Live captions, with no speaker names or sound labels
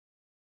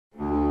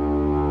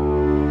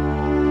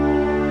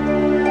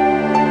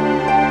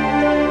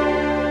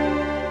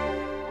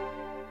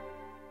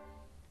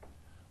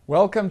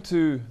Welcome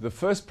to the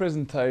first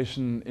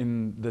presentation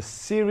in the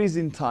series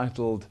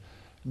entitled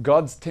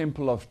God's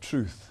Temple of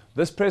Truth.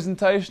 This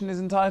presentation is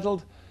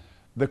entitled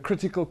The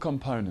Critical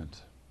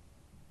Component.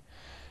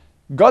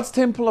 God's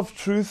Temple of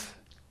Truth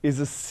is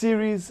a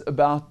series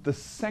about the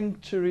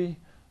sanctuary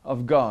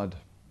of God,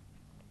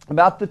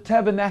 about the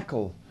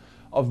tabernacle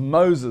of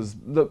Moses,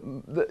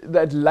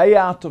 that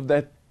layout of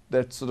that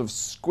sort of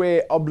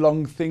square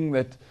oblong thing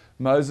that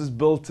Moses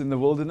built in the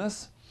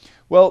wilderness.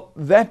 Well,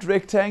 that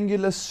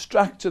rectangular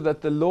structure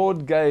that the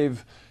Lord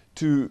gave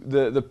to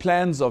the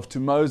plans of to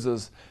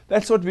Moses,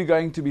 that's what we're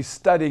going to be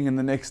studying in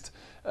the next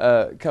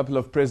couple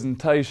of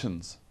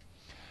presentations.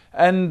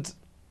 And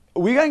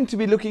we're going to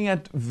be looking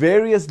at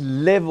various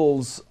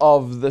levels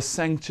of the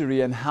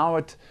sanctuary and how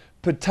it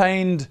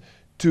pertained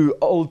to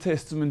Old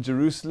Testament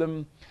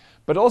Jerusalem,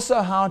 but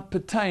also how it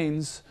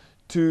pertains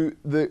to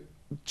the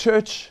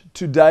church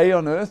today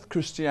on earth,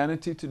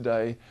 Christianity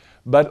today,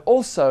 but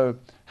also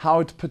how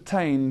it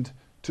pertained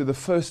to the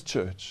first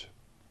church.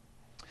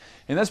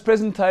 In this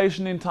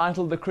presentation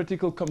entitled The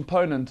Critical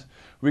Component,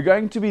 we're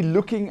going to be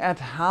looking at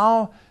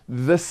how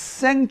the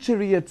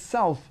sanctuary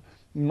itself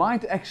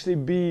might actually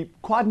be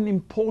quite an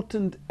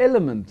important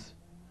element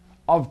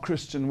of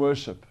Christian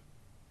worship.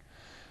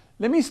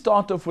 Let me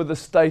start off with a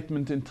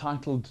statement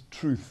entitled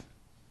Truth.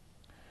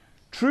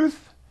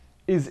 Truth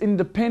is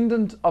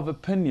independent of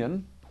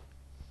opinion.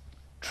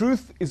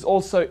 Truth is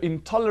also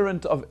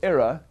intolerant of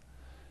error.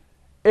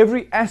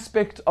 Every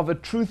aspect of a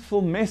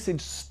truthful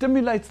message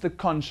stimulates the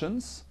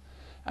conscience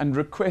and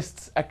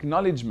requests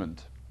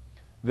acknowledgement.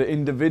 The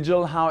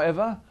individual,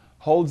 however,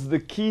 holds the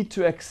key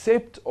to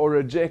accept or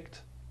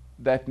reject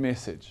that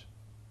message.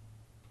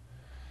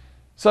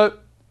 So,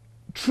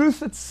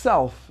 truth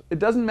itself, it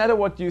doesn't matter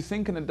what you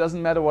think and it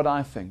doesn't matter what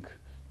I think.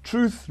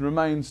 Truth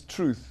remains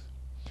truth.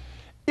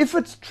 If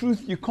it's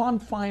truth, you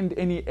can't find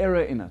any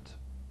error in it.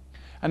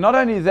 And not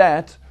only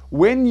that,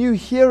 when you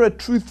hear a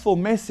truthful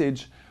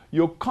message,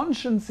 your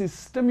conscience is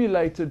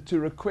stimulated to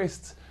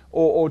request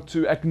or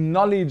to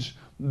acknowledge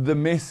the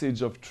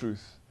message of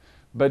truth.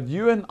 But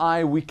you and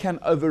I, we can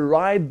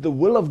override the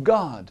will of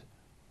God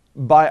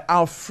by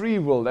our free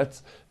will.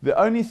 That's the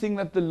only thing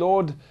that the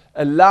Lord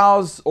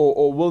allows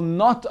or will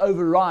not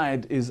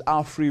override is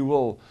our free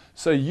will.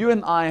 So you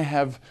and I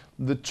have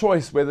the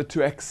choice whether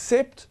to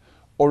accept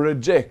or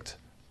reject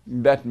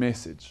that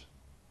message.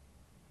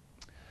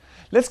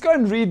 Let's go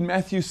and read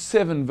Matthew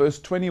 7, verse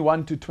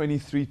 21 to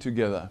 23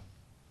 together.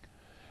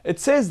 It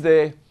says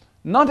there,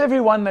 "Not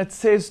everyone that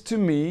says to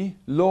me,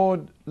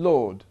 'Lord,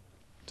 Lord.'"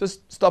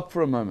 Just stop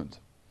for a moment.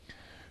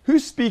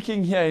 Who's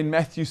speaking here in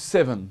Matthew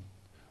 7?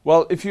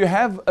 Well, if you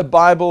have a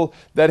Bible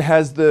that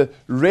has the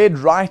red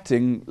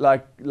writing,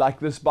 like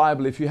this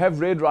Bible, if you have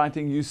red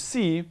writing, you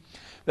see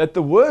that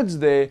the words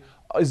there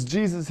is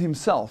Jesus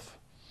himself.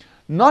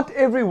 "Not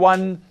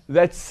everyone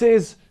that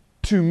says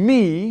to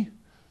me,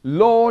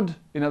 'Lord,'"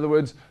 in other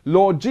words,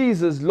 Lord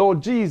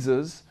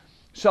Jesus,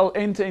 "shall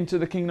enter into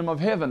the kingdom of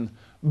heaven,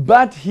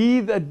 but he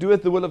that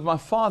doeth the will of my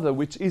Father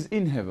which is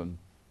in heaven."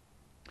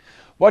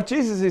 What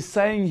Jesus is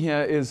saying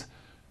here is,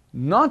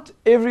 not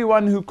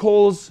everyone who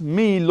calls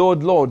me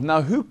Lord, Lord.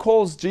 Now, who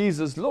calls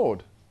Jesus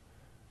Lord?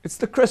 It's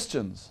the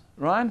Christians,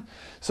 right?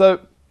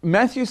 So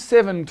Matthew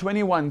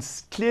 7:21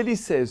 clearly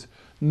says,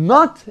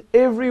 not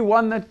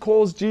everyone that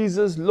calls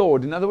Jesus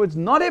Lord. In other words,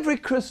 not every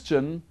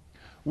Christian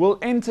will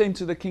enter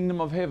into the kingdom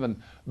of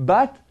heaven,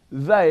 but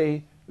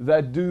they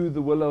that do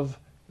the will of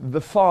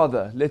the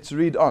Father. Let's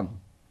read on.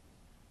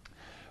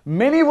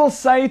 "Many will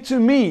say to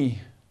me,"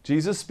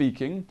 Jesus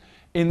speaking,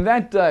 "in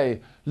that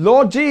day,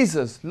 Lord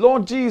Jesus,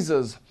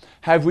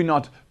 have we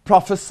not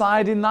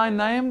prophesied in thy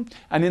name?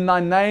 And in thy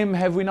name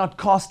have we not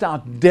cast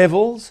out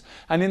devils?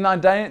 And in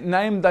thy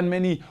name done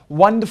many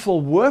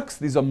wonderful works?"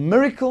 These are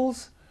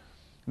miracles.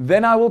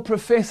 "Then I will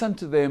profess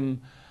unto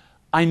them,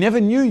 I never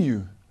knew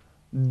you.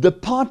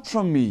 Depart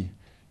from me,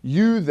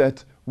 you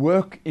that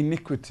work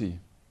iniquity."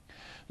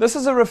 This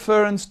is a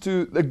reference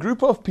to a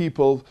group of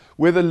people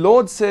where the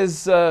Lord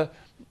says,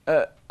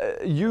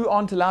 you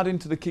aren't allowed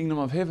into the kingdom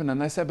of heaven. And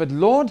they say, "But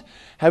Lord,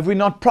 have we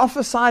not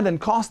prophesied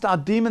and cast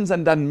out demons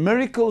and done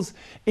miracles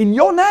in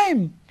your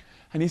name?"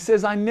 And he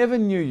says, "I never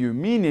knew you."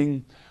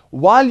 Meaning,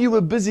 while you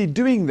were busy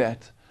doing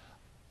that,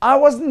 I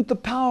wasn't the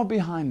power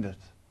behind it.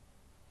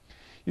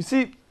 You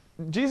see,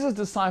 Jesus'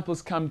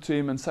 disciples come to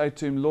him and say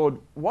to him, "Lord,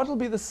 what will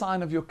be the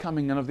sign of your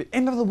coming and of the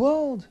end of the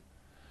world?"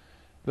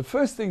 The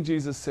first thing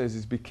Jesus says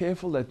is, be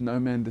careful that no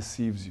man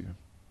deceives you.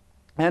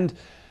 And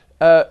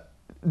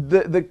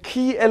the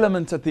key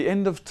element at the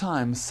end of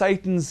time,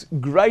 Satan's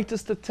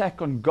greatest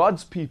attack on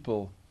God's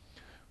people,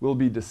 will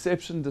be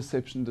deception,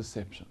 deception,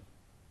 deception.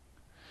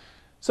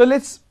 So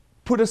let's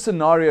put a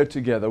scenario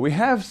together. We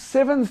have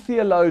 7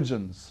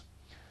 theologians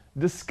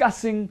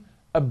discussing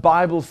a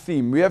Bible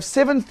theme. We have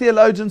 7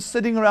 theologians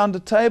sitting around a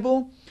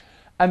table,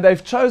 and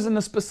they've chosen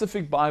a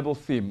specific Bible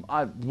theme.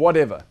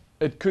 Whatever.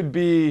 It could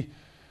be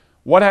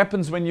what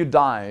happens when you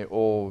die,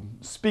 or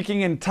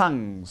speaking in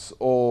tongues,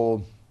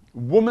 or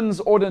woman's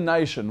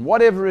ordination,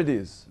 whatever it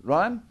is,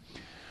 right?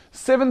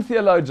 7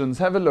 theologians,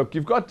 have a look.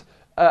 You've got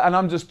and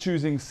I'm just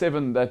choosing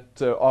 7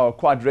 that are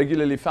quite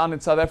regularly found in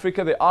South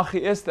Africa. The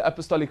AGS, the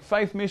Apostolic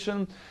Faith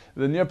Mission,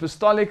 the New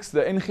Apostolics,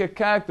 the NG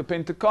Kerk, the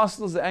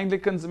Pentecostals, the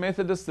Anglicans, the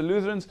Methodists, the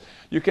Lutherans.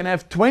 You can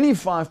have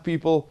 25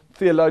 people,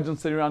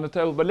 theologians sitting around the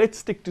table, but let's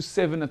stick to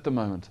 7 at the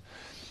moment.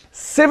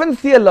 7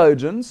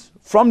 theologians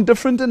from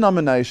different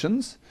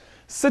denominations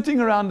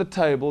sitting around the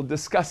table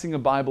discussing a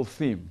Bible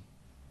theme.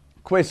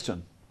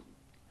 Question: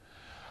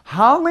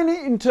 how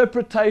many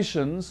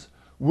interpretations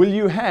will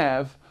you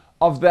have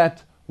of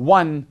that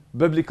one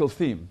biblical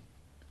theme?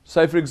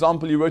 Say, for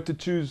example, you were to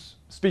choose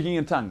speaking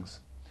in tongues.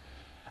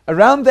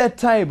 Around that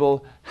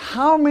table,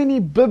 how many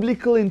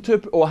biblical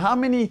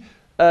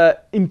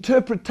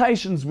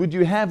interpretations would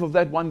you have of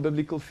that one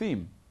biblical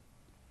theme?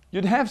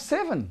 You'd have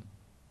 7,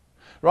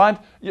 right?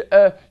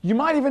 You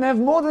might even have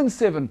more than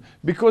 7,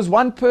 because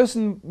one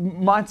person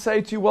might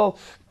say to you, well,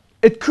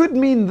 it could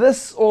mean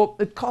this, or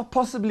it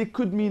possibly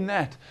could mean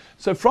that.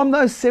 So from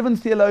those 7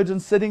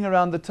 theologians sitting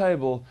around the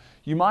table,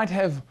 you might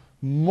have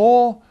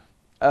more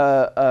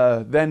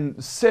than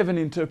 7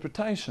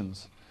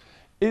 interpretations.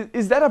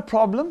 Is that a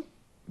problem?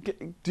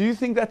 Do you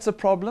think that's a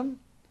problem?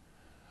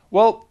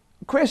 Well,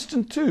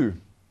 question 2.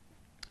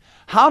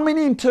 How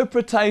many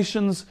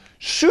interpretations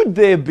should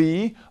there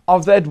be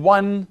of that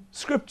one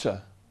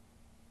scripture?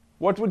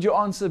 What would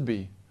your answer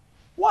be?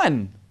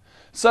 1.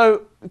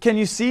 So, can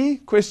you see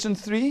question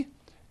 3?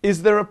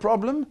 Is there a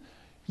problem?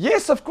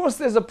 Yes, of course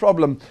there's a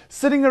problem.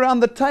 Sitting around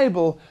the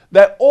table,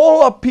 they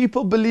all are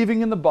people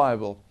believing in the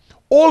Bible.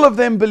 All of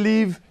them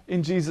believe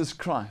in Jesus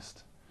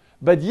Christ.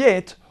 But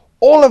yet,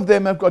 all of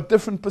them have got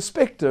different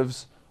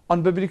perspectives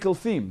on biblical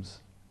themes.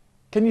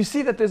 Can you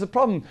see that there's a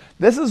problem?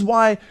 This is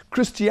why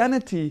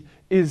Christianity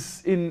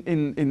is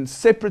in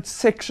separate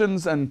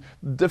sections and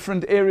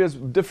different areas,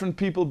 different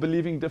people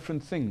believing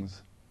different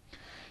things.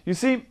 You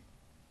see,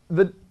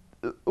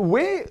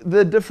 where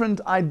the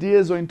different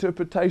ideas or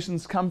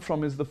interpretations come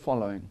from is the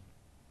following.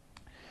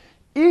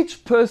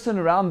 Each person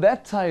around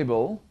that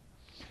table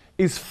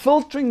is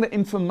filtering the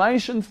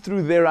information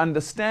through their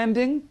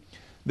understanding,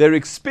 their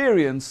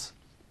experience,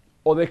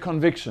 or their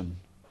conviction.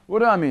 What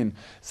do I mean?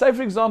 Say,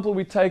 for example,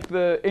 we take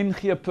the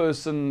NG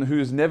person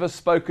who's never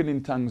spoken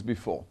in tongues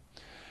before.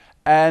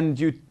 And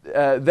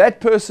that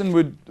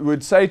person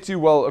would say to you,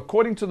 well,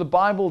 according to the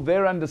Bible,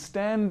 their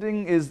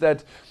understanding is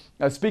that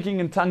speaking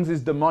in tongues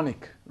is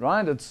demonic,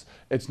 right?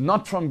 It's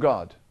not from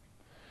God.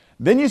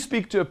 Then you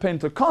speak to a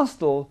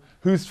Pentecostal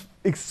who's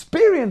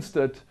experienced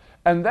it,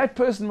 and that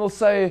person will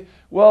say,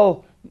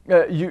 well,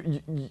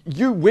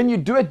 when you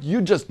do it,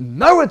 you just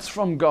know it's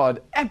from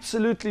God.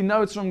 Absolutely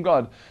know it's from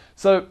God.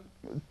 So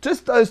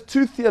just those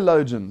 2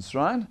 theologians,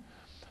 right?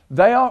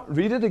 They are,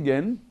 read it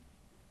again,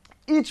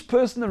 each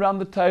person around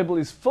the table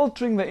is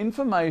filtering the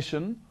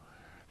information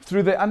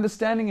through their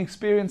understanding,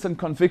 experience, and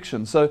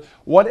conviction. So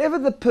whatever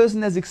the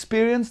person has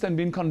experienced and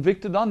been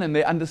convicted on and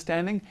their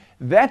understanding,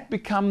 that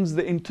becomes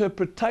the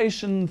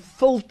interpretation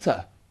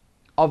filter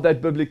of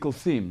that biblical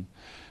theme.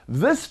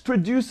 This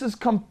produces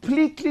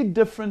completely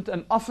different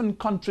and often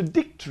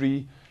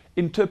contradictory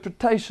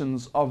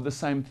interpretations of the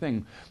same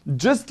thing.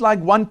 Just like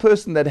one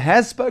person that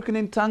has spoken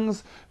in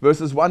tongues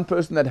versus one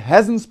person that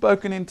hasn't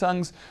spoken in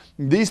tongues,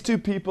 these 2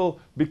 people,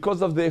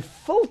 because of their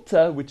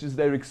filter, which is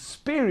their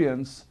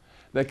experience,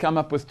 they come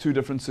up with 2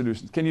 different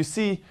solutions. Can you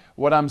see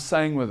what I'm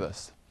saying with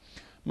this?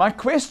 My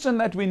question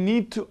that we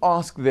need to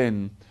ask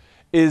then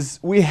is,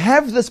 we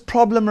have this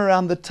problem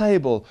around the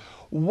table.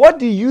 What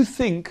do you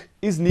think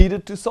is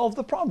needed to solve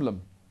the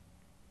problem?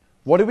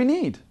 What do we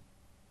need?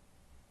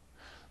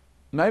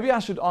 Maybe I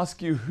should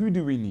ask you, who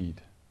do we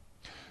need?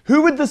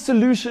 Who would the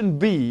solution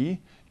be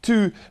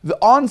to the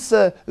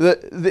answer?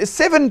 The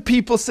 7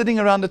 people sitting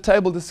around the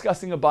table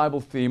discussing a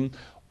Bible theme,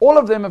 all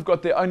of them have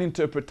got their own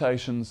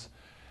interpretations.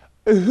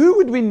 Who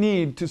would we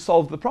need to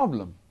solve the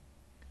problem?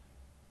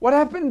 What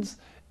happens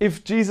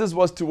if Jesus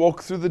was to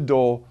walk through the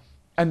door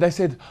and they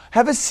said,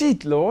 have a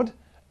seat, Lord.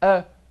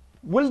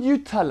 Will you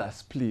tell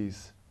us,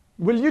 please?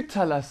 Will you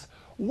tell us,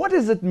 what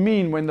does it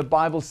mean when the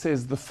Bible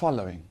says the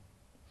following?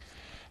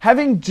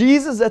 Having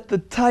Jesus at the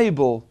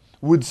table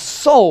would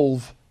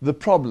solve the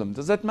problem.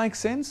 Does that make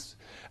sense?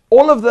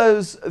 All of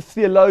those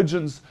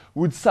theologians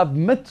would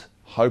submit,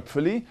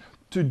 hopefully,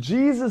 to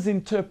Jesus'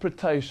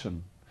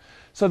 interpretation.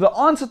 So the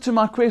answer to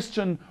my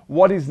question,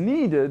 what is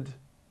needed,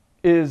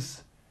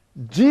 is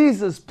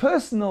Jesus'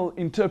 personal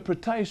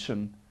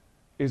interpretation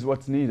is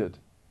what's needed.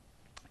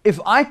 If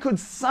I could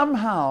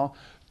somehow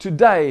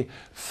today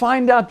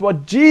find out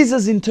what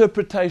Jesus'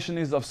 interpretation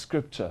is of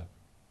Scripture,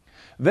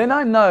 then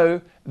I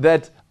know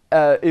that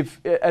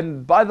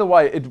and by the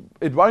way,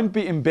 it won't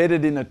be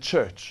embedded in a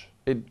church.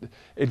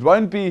 It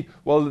won't be,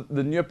 well,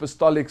 the New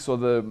Apostolics or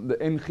the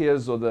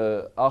NGs or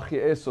the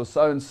AGS or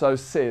so-and-so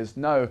says.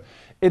 No,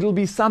 it'll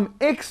be some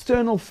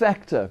external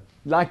factor,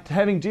 like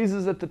having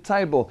Jesus at the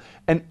table,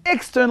 an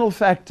external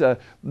factor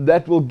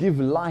that will give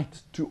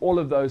light to all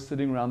of those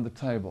sitting around the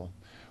table.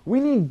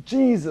 We need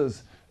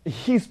Jesus,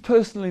 his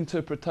personal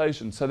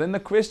interpretation. So then the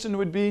question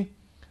would be,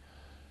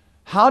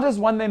 how does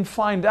one then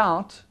find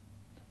out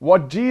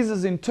what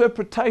Jesus'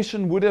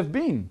 interpretation would have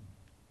been?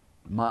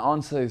 My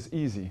answer is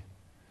easy.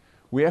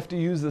 We have to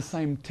use the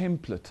same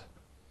template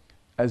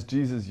as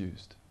Jesus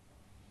used.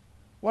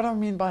 What do I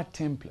mean by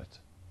template?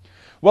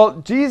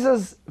 Well,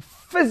 Jesus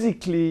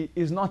physically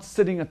is not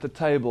sitting at the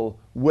table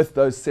with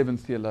those 7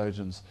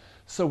 theologians.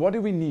 So what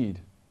do we need?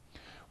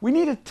 We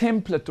need a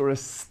template or a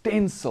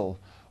stencil,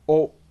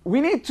 or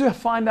we need to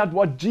find out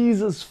what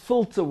Jesus'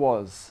 filter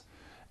was.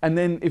 And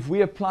then if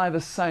we apply the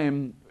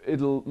same,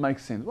 it'll make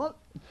sense. Well,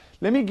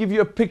 let me give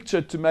you a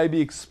picture to maybe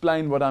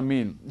explain what I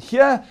mean.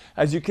 Here,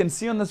 as you can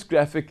see on this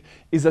graphic,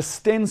 is a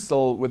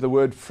stencil with the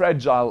word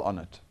fragile on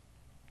it.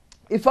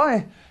 If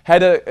I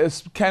had a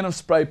can of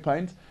spray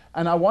paint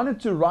and I wanted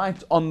to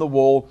write on the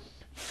wall,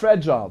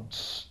 fragile,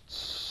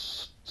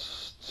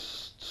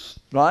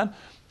 right?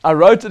 I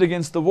wrote it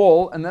against the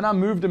wall, and then I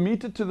moved a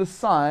meter to the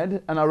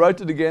side, and I wrote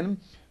it again.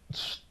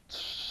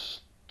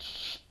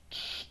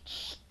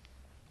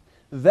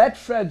 That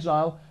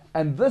fragile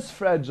and this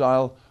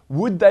fragile,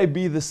 would they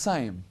be the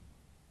same?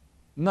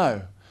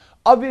 No.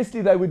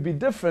 Obviously, they would be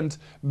different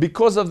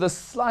because of the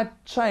slight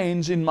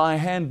change in my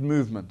hand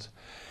movement.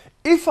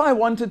 If I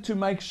wanted to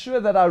make sure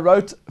that I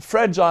wrote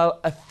fragile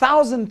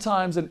 1,000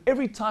 times and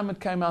every time it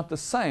came out the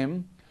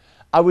same,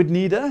 I would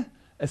need a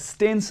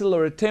stencil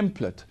or a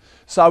template.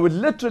 So I would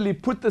literally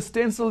put the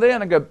stencil there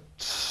and I go,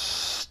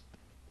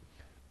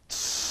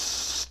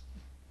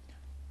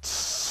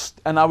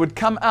 and I would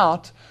come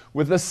out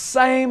with the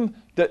same,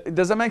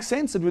 does that make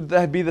sense? It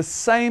would be the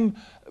same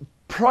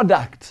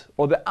product,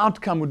 or the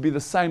outcome would be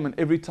the same and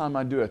every time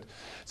I do it.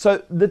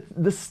 So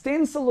the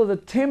stencil or the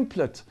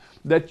template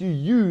that you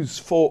use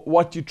for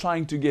what you're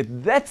trying to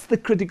get, that's the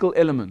critical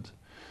element.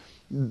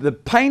 The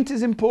paint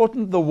is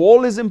important, the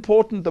wall is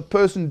important, the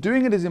person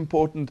doing it is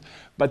important,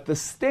 but the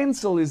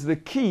stencil is the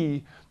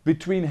key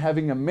between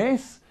having a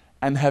mess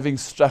and having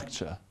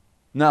structure.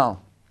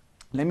 Now,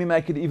 let me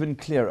make it even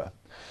clearer.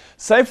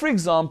 Say, for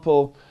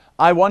example,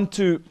 I want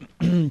to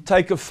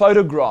take a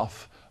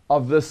photograph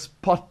of this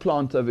pot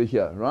plant over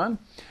here, right?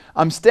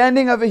 I'm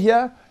standing over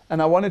here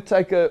and I want to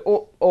take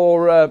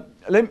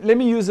let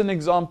me use an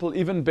example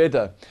even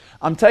better.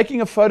 I'm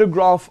taking a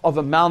photograph of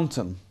a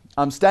mountain.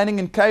 I'm standing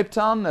in Cape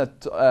Town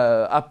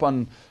up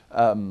on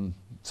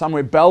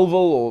somewhere Belleville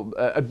or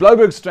at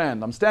Bloberg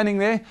Strand. I'm standing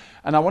there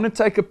and I want to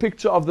take a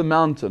picture of the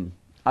mountain.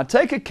 I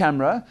take a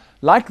camera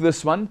like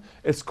this one.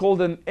 It's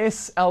called an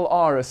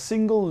SLR, a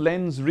single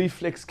lens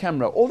reflex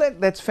camera. All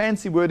that's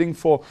fancy wording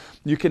for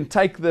you can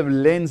take the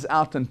lens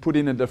out and put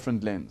in a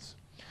different lens.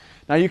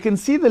 Now you can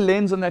see the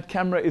lens on that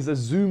camera is a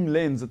zoom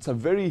lens. It's a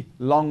very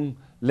long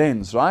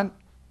lens, right?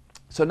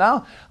 So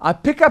now I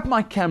pick up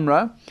my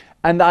camera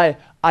and I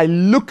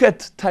look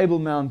at Table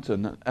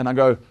Mountain and I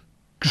go,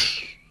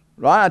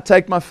 right? I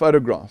take my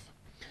photograph.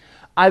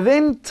 I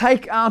then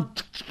take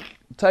out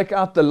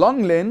the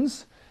long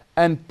lens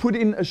and put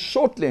in a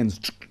short lens.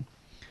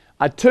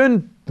 I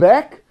turn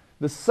back,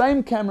 the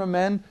same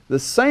cameraman, the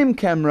same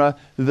camera,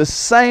 the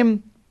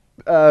same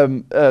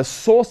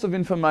source of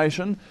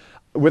information.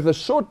 With a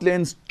short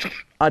lens,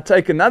 I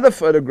take another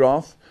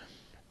photograph,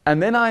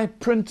 and then I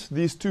print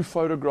these 2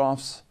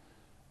 photographs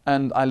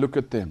and I look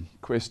at them.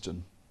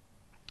 Question.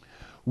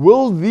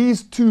 Will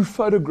these 2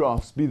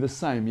 photographs be the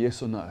same,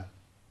 yes or no?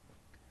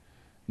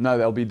 No,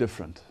 they'll be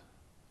different.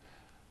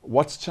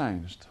 What's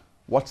changed?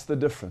 What's the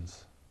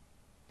difference?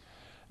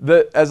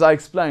 As I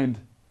explained,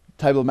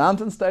 Table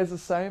Mountain stays the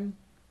same,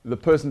 the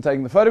person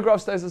taking the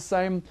photograph stays the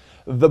same,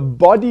 the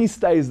body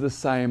stays the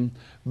same,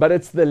 but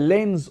it's the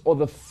lens or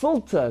the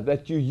filter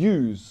that you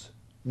use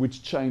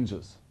which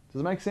changes.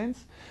 Does it make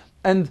sense?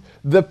 And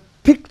the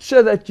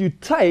picture that you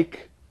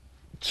take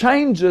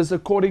changes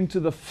according to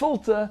the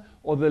filter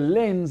or the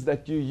lens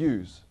that you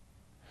use.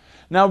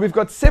 Now we've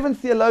got 7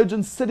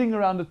 theologians sitting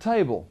around a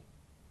table.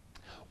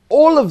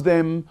 All of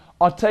them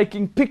are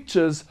taking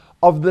pictures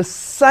of the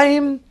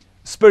same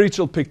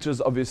spiritual pictures,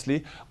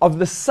 obviously, of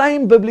the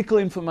same biblical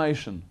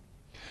information.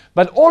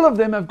 But all of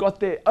them have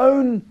got their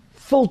own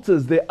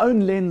filters, their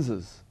own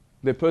lenses,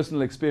 their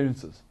personal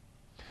experiences.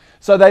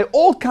 So they're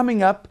all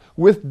coming up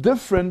with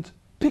different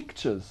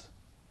pictures.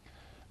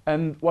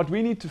 And what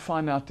we need to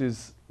find out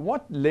is,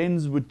 what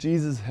lens would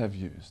Jesus have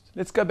used?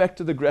 Let's go back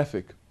to the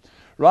graphic,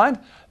 right?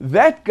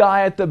 That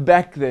guy at the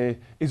back there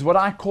is what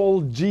I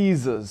call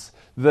Jesus.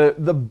 The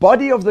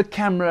body of the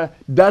camera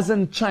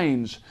doesn't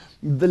change.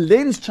 The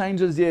lens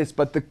changes, yes,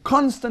 but the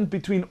constant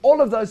between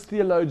all of those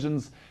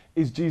theologians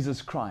is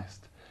Jesus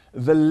Christ.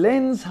 The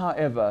lens,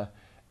 however,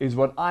 is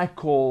what I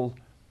call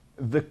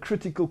the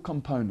critical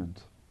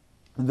component.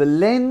 The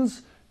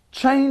lens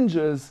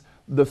changes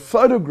the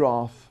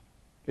photograph.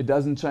 It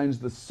doesn't change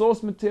the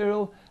source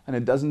material and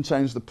it doesn't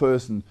change the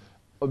person,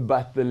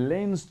 but the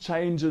lens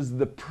changes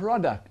the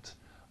product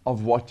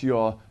of what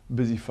you're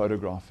busy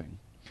photographing.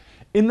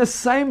 In the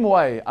same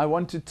way, I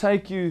want to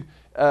take you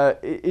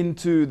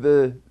into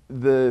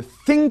the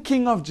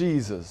thinking of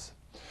Jesus,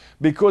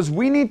 because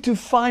we need to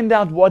find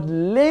out what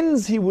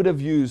lens he would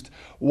have used,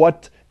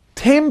 what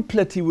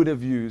template he would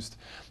have used.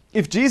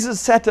 If Jesus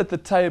sat at the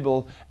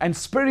table and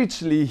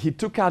spiritually he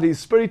took out his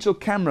spiritual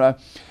camera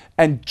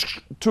and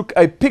took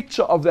a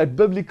picture of that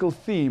biblical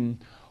theme,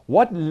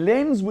 what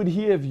lens would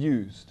he have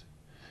used?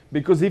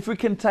 Because if we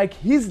can take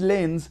his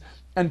lens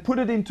and put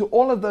it into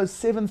all of those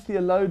 7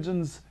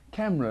 theologians'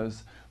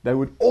 cameras, they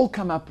would all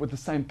come up with the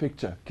same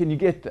picture. Can you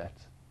get that?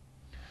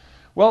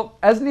 Well,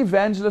 as an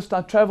evangelist,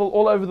 I travel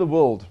all over the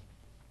world.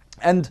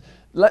 And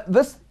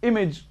this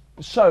image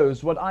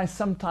shows what I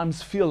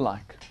sometimes feel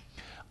like.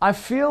 I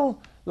feel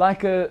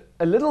like a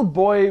little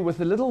boy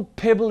with a little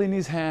pebble in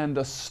his hand,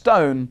 a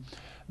stone,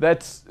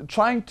 that's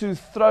trying to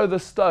throw the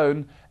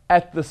stone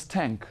at this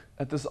tank,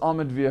 at this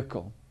armored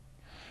vehicle.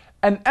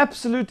 An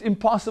absolute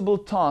impossible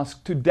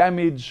task to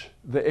damage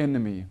the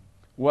enemy.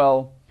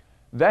 Well,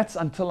 that's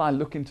until I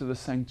look into the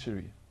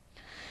sanctuary.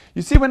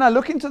 You see, when I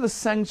look into the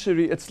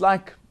sanctuary, it's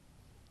like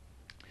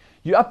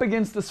you're up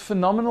against this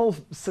phenomenal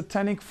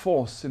satanic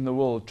force in the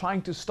world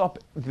trying to stop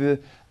the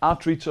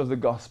outreach of the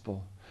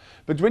gospel.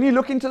 But when you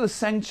look into the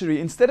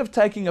sanctuary, instead of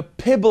taking a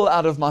pebble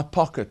out of my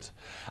pocket,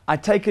 I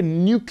take a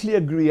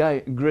nuclear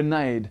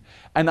grenade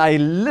and I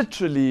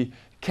literally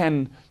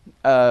can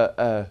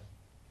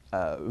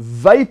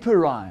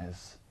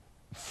vaporize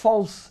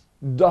false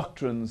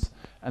doctrines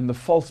and the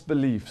false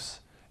beliefs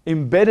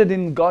embedded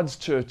in God's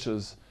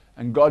churches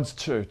and God's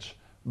church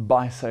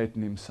by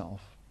Satan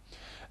himself.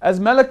 As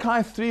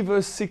Malachi 3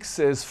 verse 6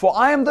 says, "For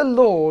I am the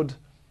Lord,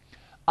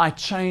 I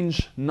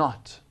change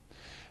not."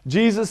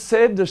 Jesus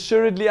said,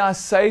 "Assuredly I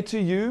say to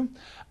you,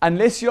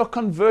 unless you are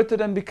converted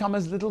and become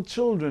as little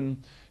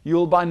children, you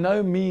will by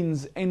no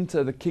means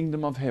enter the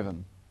kingdom of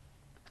heaven."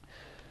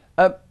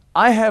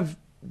 I have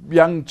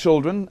young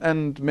children,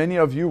 and many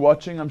of you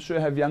watching, I'm sure,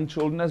 have young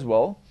children as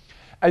well.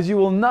 As you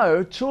will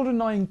know,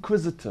 children are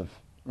inquisitive,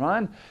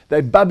 right?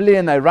 They're bubbly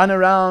and they run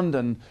around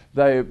and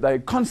they're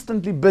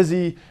constantly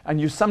busy, and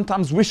you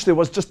sometimes wish there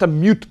was just a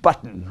mute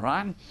button,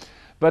 right?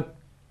 But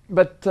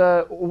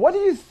what do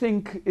you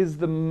think is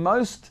the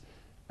most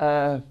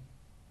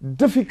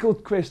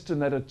difficult question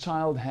that a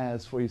child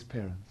has for his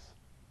parents?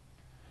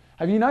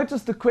 Have you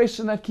noticed the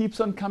question that keeps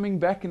on coming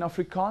back in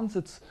Afrikaans?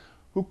 It's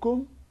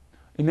hoekom.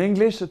 In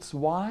English, it's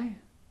why.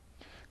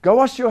 Go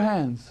wash your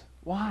hands.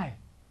 Why?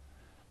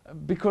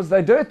 Because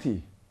they're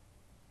dirty.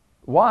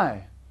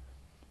 Why?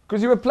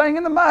 Because you were playing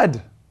in the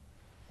mud.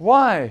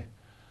 Why?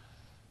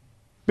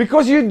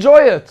 Because you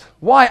enjoy it.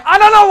 Why? I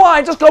don't know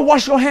why. Just go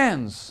wash your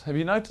hands. Have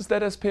you noticed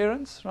that as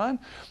parents, right?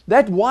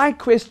 That why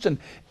question,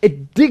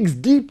 it digs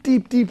deep,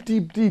 deep, deep,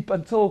 deep, deep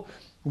until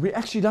we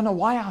actually don't know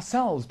why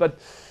ourselves. But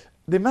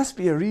there must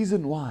be a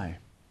reason why.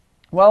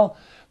 Well,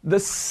 the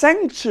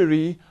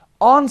sanctuary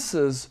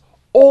answers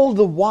all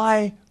the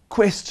why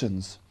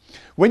questions.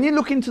 When you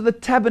look into the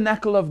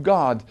tabernacle of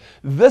God,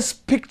 this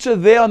picture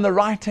there on the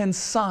right-hand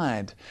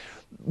side,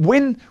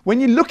 when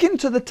you look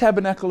into the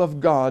tabernacle of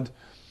God,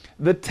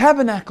 the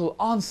tabernacle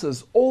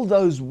answers all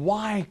those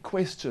why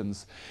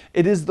questions.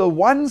 It is the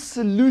one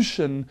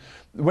solution.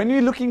 When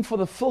you're looking for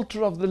the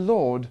filter of the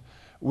Lord,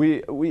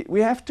 we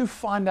have to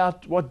find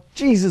out what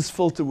Jesus'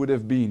 filter would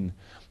have been,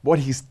 what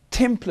his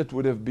template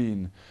would have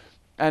been.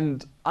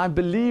 And I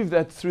believe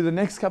that through the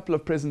next couple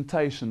of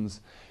presentations,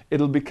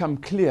 it'll become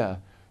clear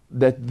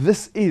that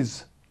this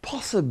is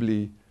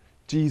possibly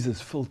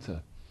Jesus'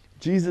 filter,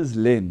 Jesus'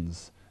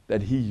 lens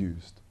that he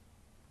used.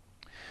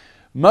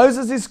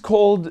 Moses is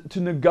called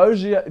to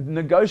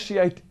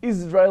negotiate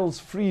Israel's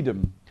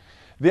freedom.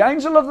 The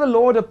angel of the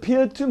Lord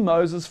appeared to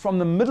Moses from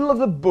the middle of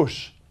the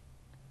bush.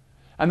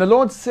 And the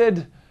Lord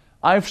said,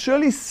 "I have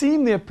surely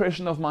seen the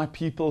oppression of my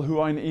people who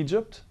are in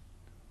Egypt,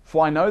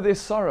 for I know their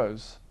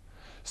sorrows.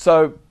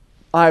 So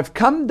I have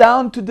come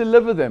down to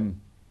deliver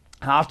them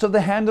out of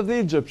the hand of the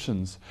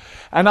Egyptians.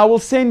 And I will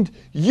send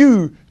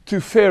you to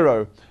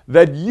Pharaoh,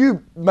 that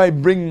you may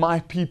bring my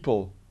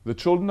people, the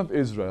children of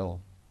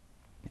Israel,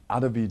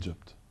 out of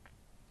Egypt."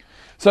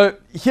 So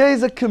here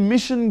is a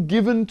commission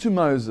given to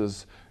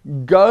Moses.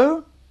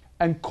 Go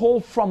and call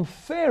from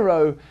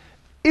Pharaoh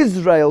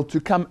Israel to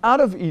come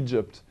out of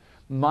Egypt,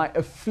 my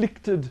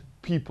afflicted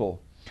people.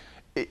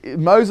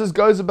 Moses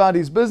goes about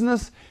his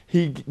business.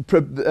 He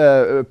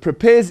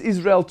prepares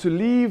Israel to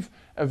leave.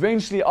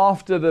 Eventually,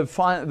 after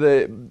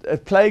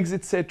the plagues,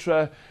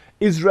 etc.,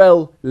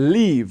 Israel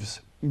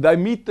leaves. They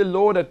meet the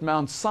Lord at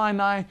Mount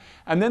Sinai,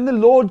 and then the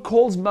Lord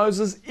calls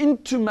Moses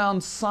into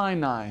Mount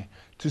Sinai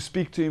to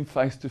speak to him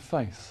face to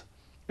face.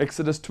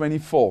 Exodus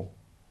 24.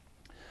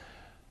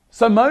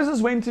 So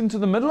Moses went into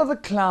the middle of the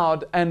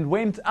cloud and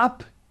went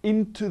up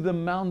into the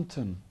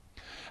mountain.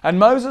 And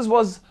Moses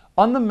was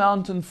on the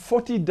mountain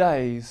 40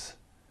 days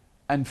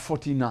and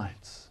 40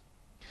 nights.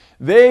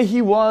 There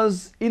he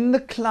was in the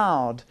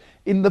cloud,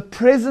 in the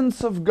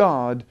presence of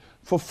God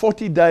for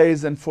 40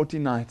 days and 40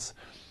 nights.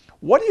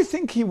 What do you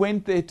think he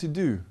went there to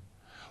do?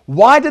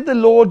 Why did the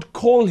Lord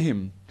call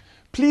him?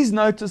 Please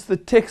notice the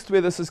text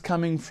where this is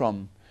coming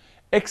from.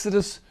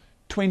 Exodus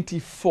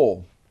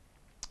 24.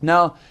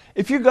 Now,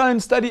 if you go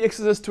and study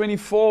Exodus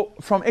 24,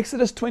 from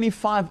Exodus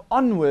 25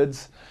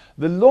 onwards,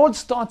 the Lord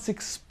starts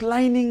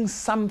explaining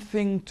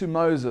something to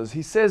Moses.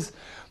 He says,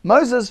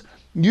 "Moses,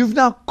 you've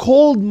now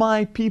called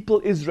my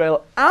people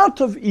Israel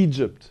out of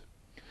Egypt.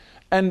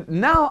 And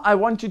now I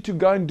want you to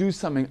go and do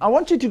something. I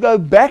want you to go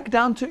back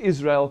down to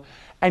Israel,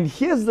 and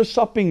here's the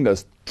shopping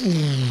list.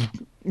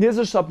 Here's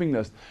a shopping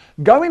list.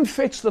 Go and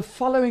fetch the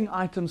following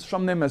items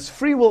from them as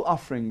free will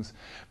offerings,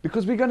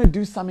 because we're going to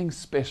do something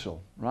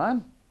special, right?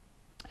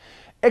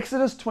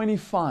 Exodus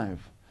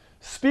 25.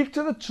 Speak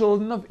to the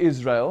children of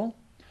Israel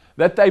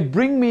that they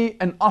bring me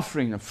an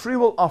offering, a free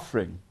will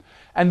offering.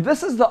 And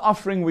this is the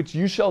offering which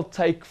you shall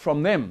take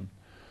from them: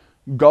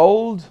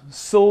 gold,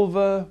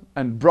 silver,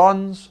 and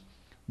bronze,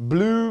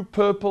 blue,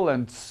 purple,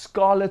 and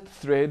scarlet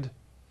thread,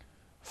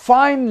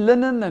 fine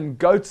linen and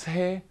goat's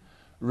hair,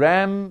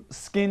 ram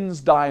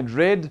skins dyed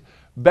red,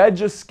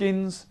 badger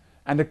skins,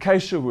 and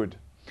acacia wood.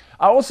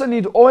 I also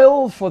need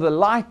oil for the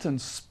light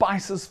and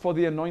spices for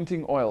the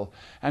anointing oil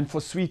and for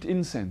sweet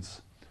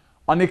incense,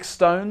 onyx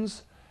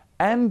stones,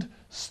 and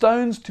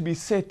stones to be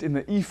set in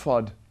the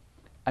ephod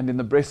and in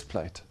the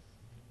breastplate.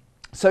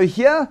 So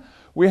here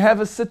we have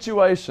a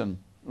situation,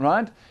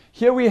 right?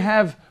 Here we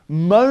have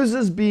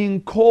Moses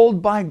being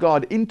called by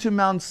God into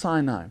Mount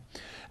Sinai.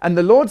 And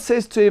the Lord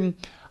says to him,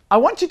 I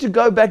want you to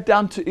go back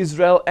down to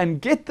Israel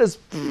and get this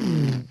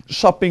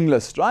shopping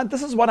list, right?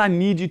 This is what I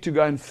need you to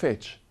go and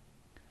fetch.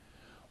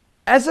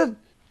 As a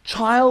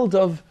child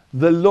of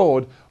the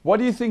Lord, what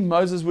do you think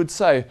Moses would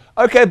say?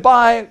 Okay,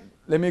 bye,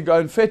 let me go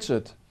and fetch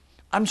it.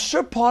 I'm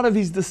sure part of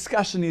his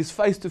discussion, his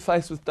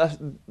face-to-face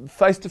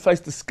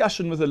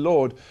discussion with the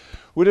Lord,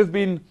 would have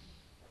been,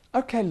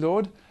 okay,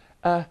 Lord,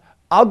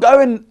 I'll go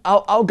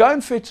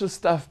and fetch the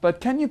stuff,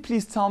 but can you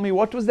please tell me,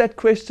 what was that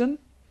question?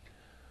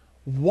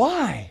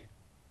 Why?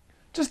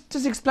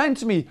 Just explain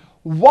to me,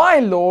 why,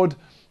 Lord?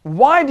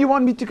 Why do you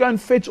want me to go and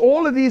fetch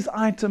all of these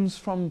items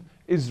from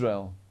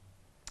Israel?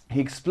 He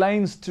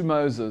explains to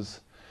Moses,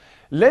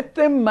 let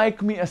them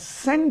make me a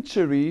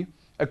sanctuary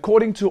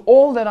according to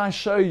all that I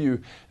show you.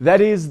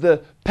 That is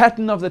the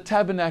pattern of the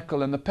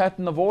tabernacle and the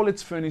pattern of all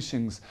its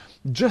furnishings.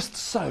 Just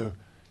so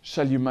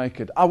shall you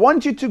make it. I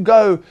want you to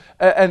go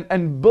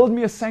and build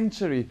me a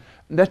sanctuary.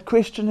 And that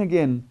question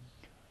again,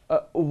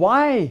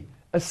 why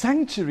a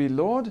sanctuary,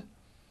 Lord?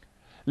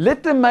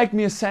 Let them make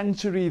me a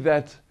sanctuary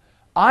that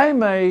I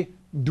may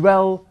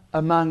dwell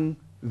among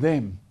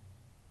them.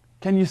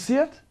 Can you see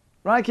it?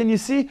 Right? Can you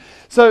see?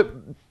 So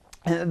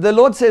the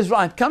Lord says,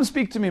 right, come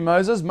speak to me,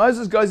 Moses.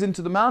 Moses goes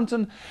into the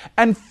mountain,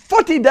 and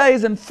 40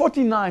 days and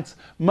 40 nights,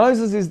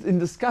 Moses is in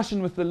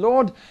discussion with the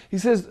Lord. He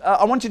says,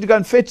 I want you to go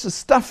and fetch the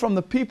stuff from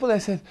the people. They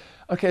said,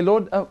 okay,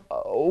 Lord,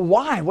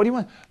 why? What do you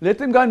want? Let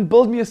them go and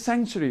build me a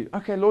sanctuary.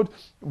 Okay, Lord,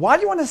 why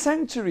do you want a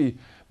sanctuary?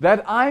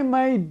 That I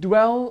may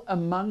dwell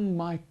among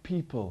my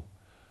people.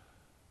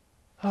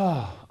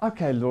 Oh,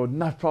 okay, Lord,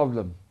 no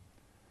problem.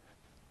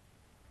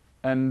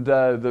 And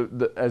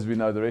as we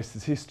know, the rest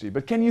is history.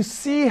 But can you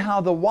see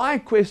how the why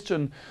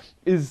question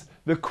is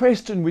the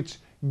question which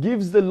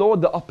gives the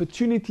Lord the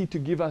opportunity to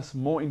give us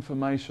more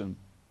information?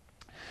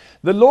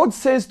 The Lord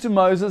says to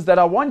Moses that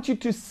I want you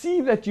to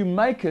see that you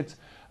make it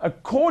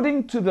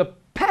according to the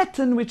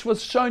pattern which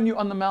was shown you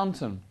on the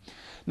mountain.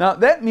 Now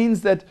that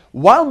means that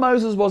while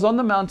Moses was on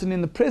the mountain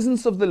in the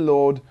presence of the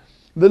Lord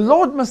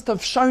must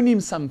have shown him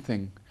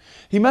something.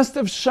 He must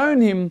have shown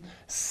him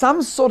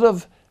some sort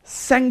of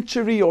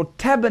sanctuary or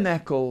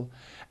tabernacle,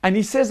 and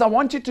he says, I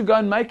want you to go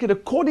and make it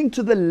according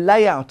to the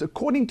layout,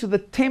 according to the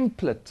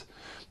template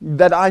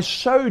that I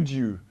showed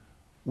you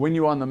when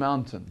you were on the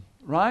mountain,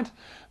 right?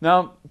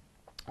 Now,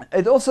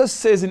 it also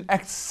says in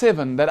Acts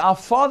 7 that our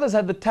fathers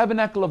had the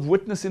tabernacle of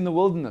witness in the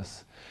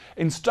wilderness,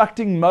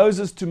 instructing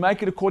Moses to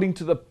make it according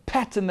to the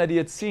pattern that he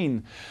had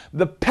seen.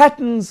 The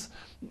patterns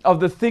of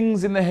the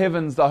things in the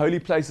heavens, the holy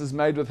places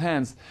made with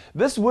hands.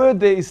 This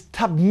word there is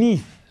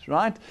tabnith,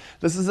 right?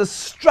 This is a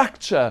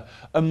structure,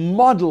 a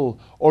model,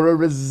 or a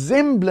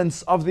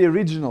resemblance of the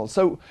original.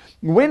 So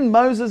when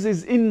Moses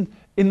is in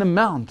the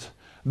mount,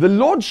 the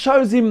Lord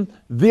shows him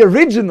the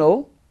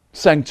original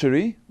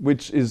sanctuary,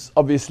 which is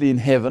obviously in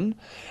heaven,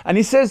 and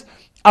he says,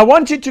 I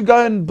want you to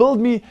go and build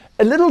me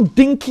a little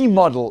dinky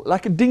model.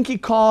 Like a dinky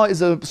car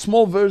is a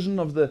small version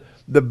of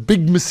the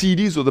big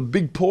Mercedes or the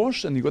big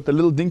Porsche, and you've got the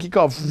little dinky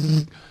car.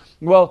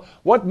 Well,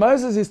 what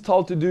Moses is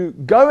told to do,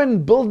 go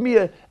and build me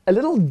a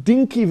little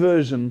dinky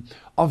version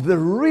of the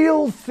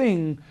real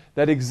thing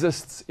that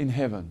exists in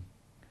heaven.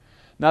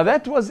 Now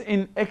that was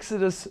in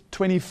Exodus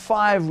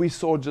 25 we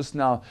saw just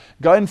now.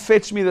 Go and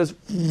fetch me this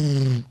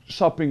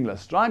shopping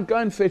list, right? Go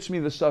and fetch me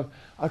the shop.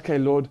 Okay,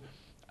 Lord,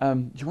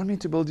 you want me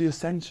to build you a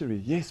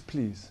sanctuary? Yes,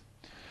 please.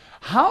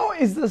 How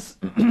is this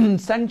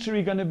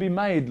sanctuary going to be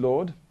made,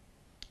 Lord?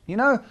 You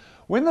know,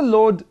 when the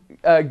Lord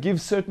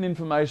gives certain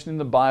information in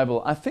the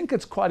Bible, I think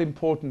it's quite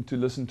important to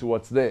listen to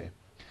what's there.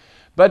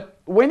 But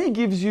when He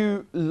gives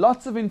you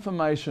lots of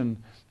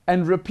information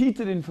and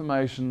repeated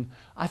information,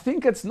 I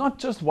think it's not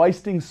just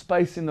wasting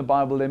space in the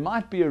Bible. There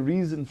might be a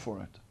reason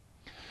for it.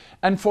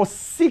 And for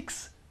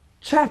 6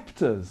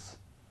 chapters,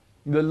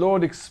 the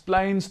Lord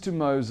explains to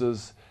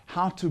Moses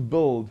how to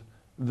build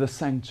the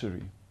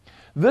sanctuary.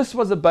 This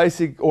was a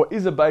basic, or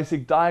is a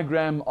basic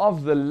diagram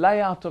of the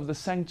layout of the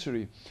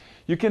sanctuary.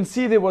 You can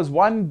see there was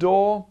one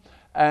door,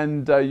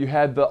 and you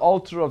had the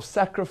altar of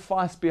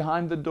sacrifice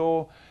behind the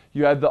door.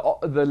 You had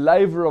the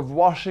laver of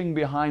washing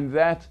behind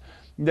that.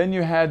 Then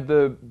you had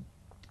the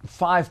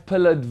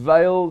 5-pillared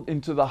veil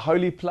into the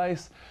holy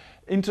place.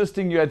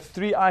 Interesting, you had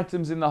 3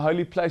 items in the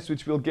holy place,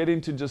 which we'll get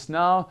into just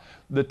now.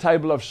 The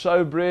table of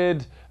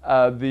showbread,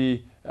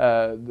 the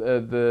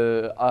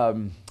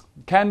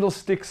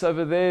candlesticks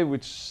over there,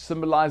 which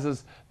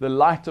symbolizes the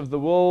light of the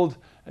world.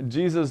 And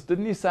Jesus,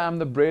 didn't he say, I'm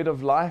the bread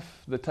of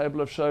life, the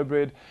table of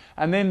showbread?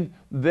 And then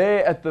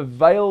there at the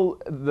veil,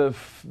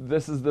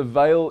 this is the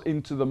veil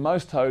into the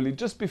most holy,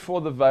 just before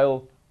the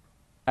veil.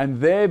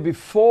 And there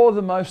before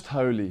the most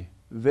holy,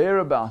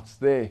 thereabouts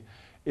there,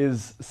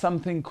 is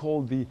something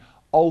called the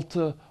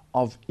altar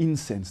of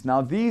incense.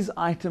 Now these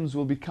items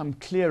will become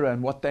clearer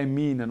in what they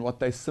mean and what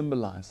they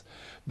symbolize.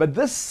 But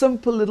this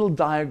simple little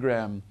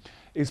diagram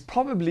is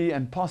probably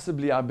and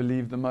possibly, I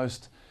believe, the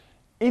most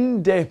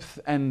in-depth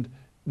and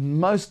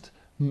most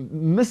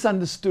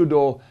misunderstood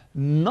or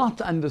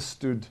not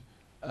understood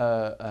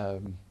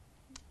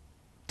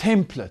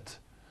template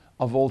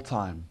of all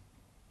time.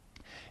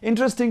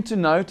 Interesting to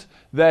note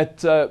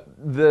that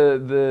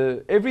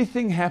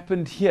everything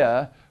happened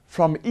here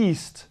from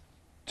east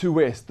to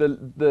west.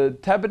 The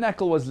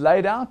tabernacle was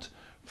laid out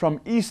from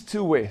east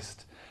to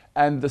west,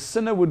 and the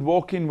sinner would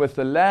walk in with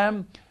the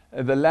lamb.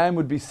 The lamb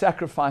would be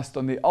sacrificed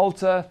on the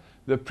altar.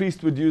 The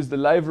priest would use the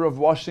laver of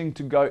washing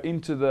to go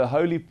into the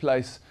holy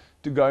place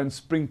to go and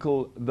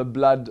sprinkle the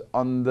blood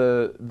on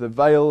the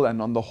veil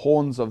and on the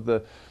horns of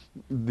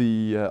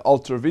the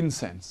altar of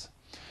incense.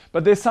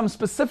 But there's some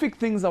specific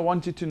things I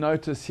want you to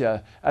notice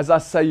here. As I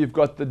say, you've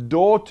got the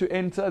door to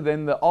enter,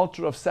 then the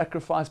altar of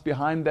sacrifice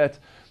behind that,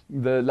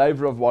 the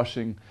laver of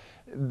washing.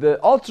 The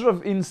altar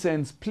of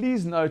incense,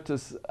 please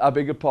notice, I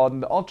beg your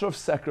pardon, the altar of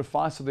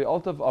sacrifice or the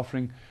altar of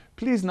offering,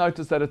 please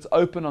notice that it's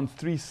open on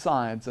 3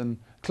 sides and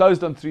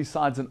closed on 3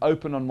 sides and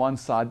open on 1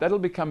 side. That'll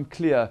become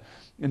clear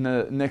in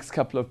the next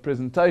couple of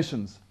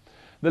presentations.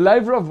 The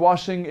laver of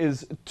washing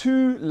is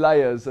 2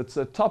 layers. It's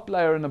a top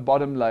layer and a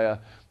bottom layer.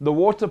 The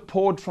water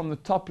poured from the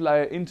top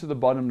layer into the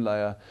bottom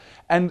layer.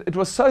 And it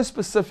was so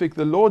specific,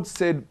 the Lord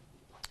said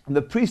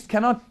the priest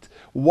cannot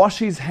wash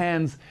his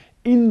hands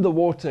in the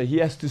water. He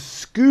has to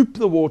scoop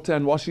the water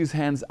and wash his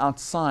hands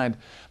outside,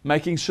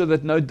 making sure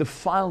that no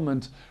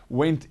defilement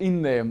went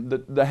in there.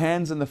 The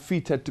hands and the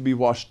feet had to be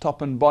washed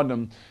top and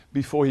bottom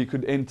before he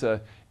could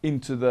enter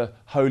into the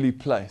holy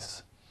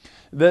place.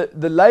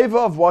 The laver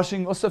of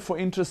washing, also for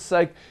interest's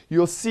sake,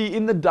 you'll see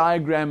in the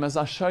diagram as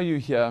I show you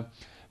here,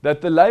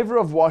 that the laver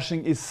of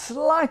washing is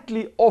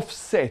slightly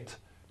offset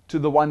to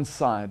the one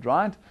side,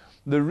 right?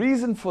 The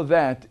reason for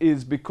that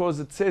is because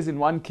it says in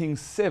 1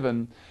 Kings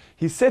 7,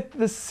 he set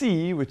the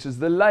sea, which is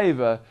the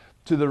laver,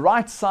 to the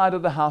right side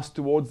of the house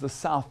towards the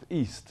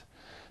southeast.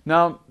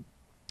 Now,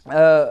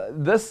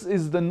 this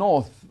is the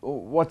north.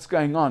 What's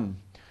going on?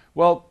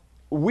 Well,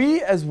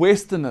 we as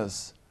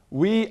Westerners,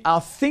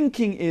 our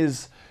thinking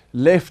is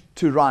left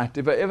to right.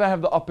 If I ever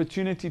have the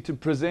opportunity to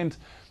present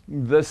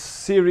this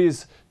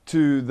series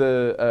to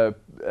the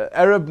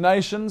Arab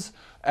nations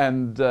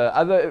and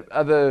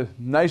other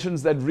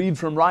nations that read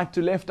from right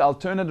to left, I'll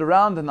turn it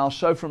around and I'll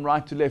show from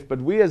right to left.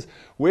 But we as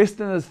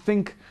Westerners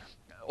think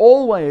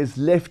always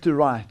left to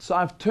right. So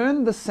I've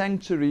turned the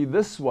sanctuary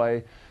this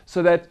way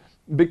so that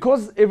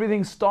because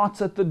everything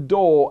starts at the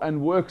door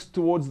and works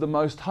towards the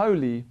most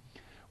holy,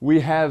 we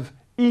have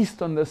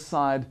east on this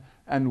side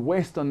and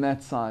west on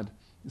that side.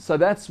 So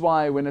that's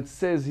why when it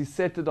says he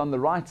set it on the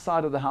right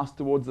side of the house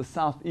towards the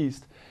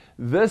southeast,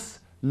 this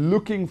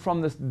looking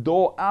from this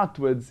door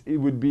outwards, it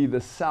would be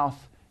the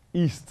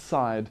southeast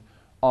side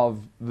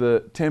of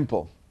the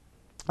temple.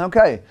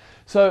 Okay,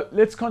 so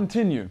let's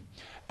continue.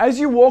 As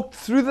you walked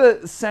through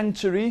the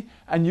sanctuary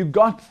and you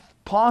got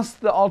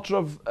past the altar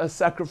of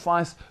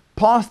sacrifice,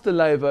 past the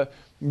laver,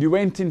 you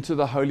went into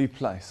the holy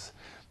place.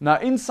 Now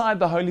inside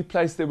the holy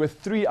place there were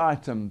 3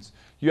 items.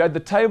 You had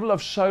the table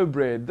of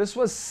showbread. This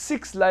was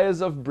 6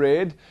 layers of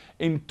bread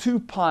in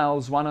 2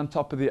 piles, one on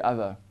top of the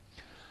other.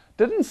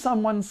 Didn't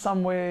someone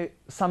somewhere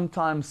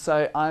sometimes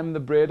say, I'm the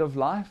bread of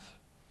life?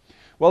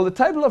 Well, the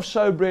table of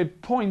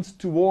showbread points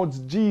towards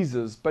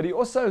Jesus, but he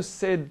also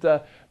said,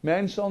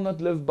 man shall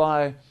not live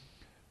by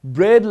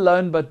bread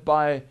alone, but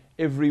by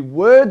every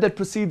word that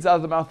proceeds out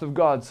of the mouth of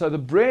God. So the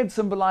bread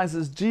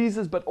symbolizes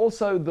Jesus, but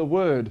also the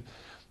word.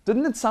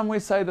 Didn't it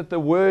somewhere say that the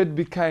word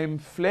became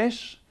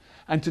flesh?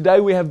 And today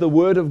we have the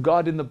Word of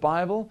God in the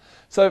Bible.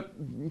 So,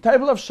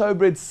 table of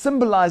showbread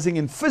symbolizing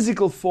in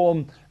physical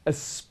form a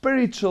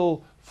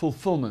spiritual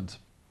fulfillment.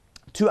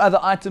 2 other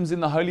items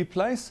in the holy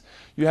place.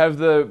 You have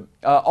the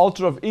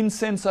altar of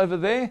incense over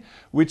there,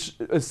 which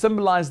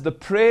symbolized the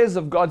prayers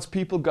of God's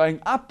people going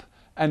up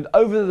and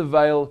over the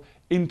veil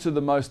into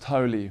the most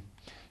holy.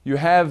 You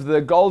have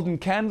the golden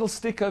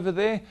candlestick over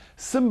there,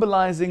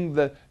 symbolizing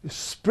the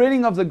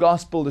spreading of the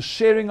gospel, the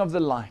sharing of the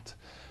light.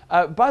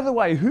 By the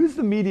way, who's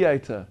the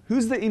mediator?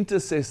 Who's the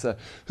intercessor?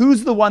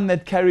 Who's the one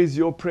that carries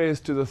your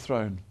prayers to the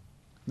throne?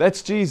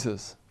 That's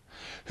Jesus.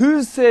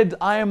 Who said,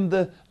 I am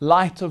the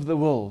light of the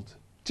world?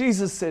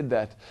 Jesus said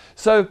that.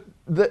 So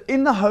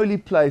in the holy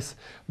place,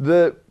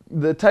 the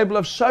table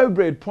of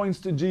showbread points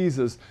to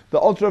Jesus. The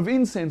altar of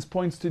incense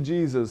points to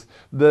Jesus.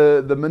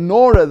 The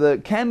menorah,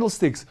 the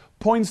candlesticks,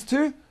 points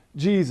to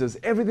Jesus.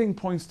 Everything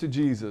points to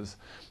Jesus.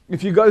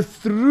 If you go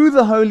through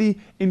the holy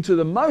into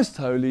the most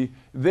holy,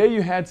 there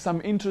you had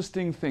some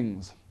interesting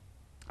things.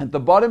 At the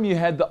bottom you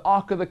had the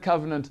Ark of the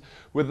Covenant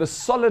with a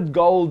solid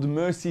gold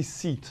mercy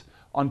seat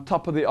on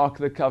top of the Ark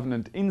of the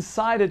Covenant.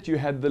 Inside it you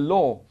had the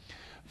law.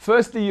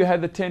 Firstly, you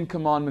had the 10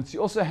 Commandments.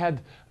 You also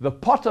had the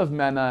pot of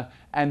manna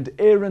and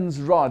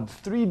Aaron's rod,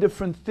 3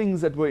 different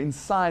things that were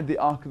inside the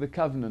Ark of the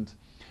Covenant.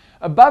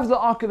 Above the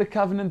Ark of the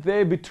Covenant,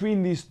 there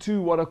between these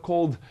two what are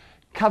called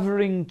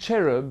covering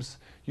cherubs,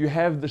 you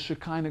have the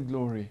Shekinah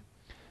glory.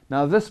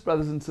 Now this,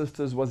 brothers and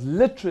sisters, was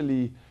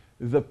literally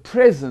the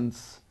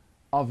presence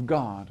of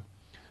God.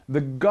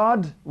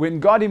 When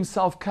God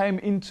himself came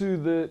into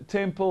the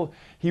temple,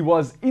 he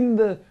was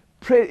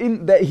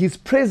his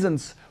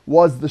presence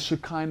was the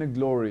Shekinah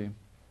glory.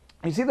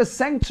 You see, the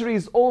sanctuary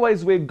is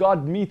always where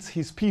God meets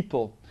his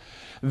people.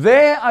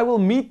 There I will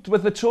meet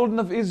with the children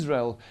of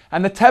Israel,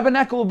 and the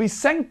tabernacle will be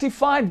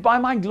sanctified by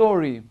my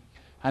glory,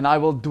 and I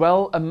will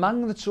dwell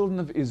among the children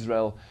of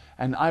Israel,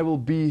 and I will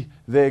be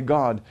their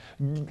God.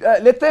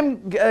 Let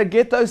them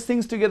get those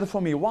things together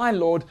for me. Why,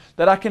 Lord?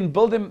 That I can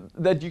build them,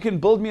 that you can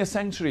build me a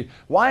sanctuary.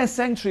 Why a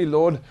sanctuary,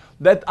 Lord?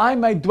 That I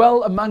may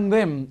dwell among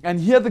them.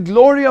 And here the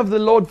glory of the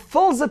Lord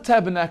fills the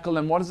tabernacle.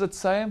 And what does it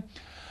say?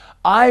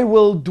 I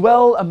will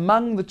dwell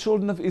among the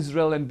children of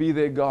Israel and be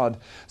their God.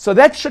 So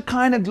that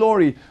Shekinah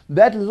glory,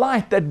 that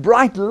light, that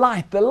bright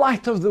light, the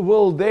light of the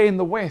world there in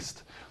the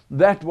west,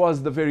 that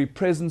was the very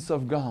presence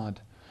of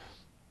God.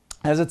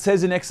 As it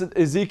says in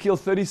Ezekiel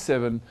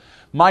 37,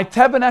 my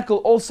tabernacle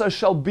also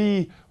shall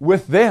be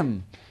with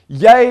them.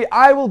 Yea,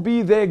 I will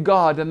be their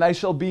God, and they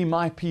shall be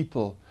my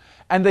people.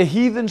 And the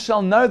heathen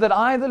shall know that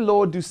I, the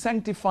Lord, do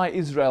sanctify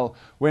Israel,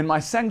 when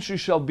my sanctuary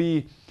shall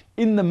be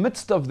in the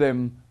midst of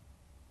them.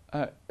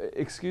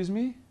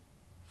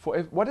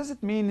 What does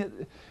it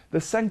mean? The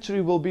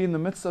sanctuary will be in the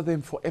midst of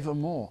them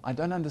forevermore. I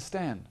don't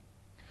understand.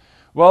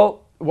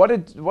 Well,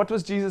 what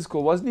was Jesus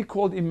called? Wasn't he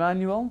called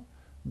Emmanuel?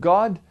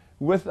 God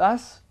with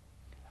us?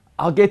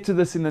 I'll get to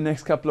this in the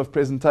next couple of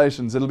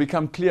presentations. It'll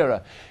become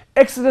clearer.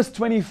 Exodus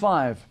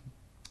 25.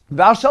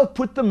 Thou shalt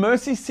put the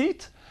mercy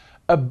seat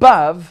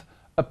above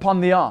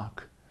upon the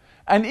ark.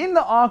 And in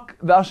the ark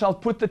thou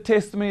shalt put the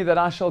testimony that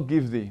I shall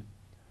give thee.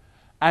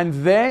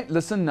 And there,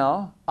 listen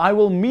now, I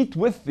will meet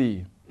with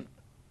thee.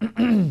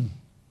 And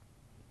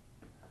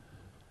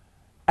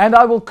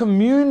I will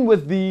commune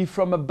with thee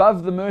from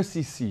above the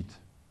mercy seat,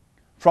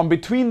 from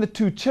between the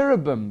 2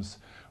 cherubims,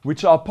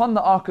 which are upon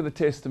the ark of the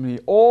testimony,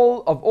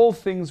 all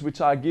things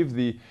which I give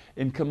thee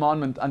in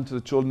commandment unto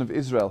the children of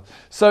Israel.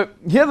 So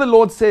here the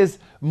Lord says,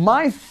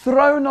 my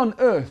throne on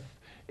earth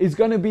is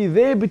going to be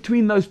there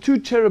between those 2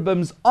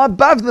 cherubims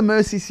above the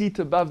mercy seat,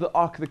 above the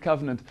ark of the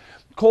covenant,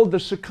 called the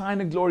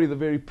Shekinah glory, the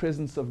very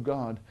presence of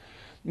God.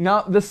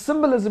 Now the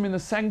symbolism in the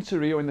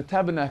sanctuary or in the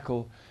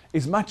tabernacle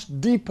is much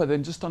deeper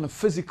than just on a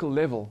physical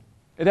level.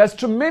 It has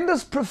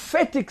tremendous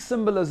prophetic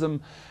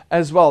symbolism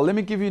as well. Let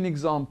me give you an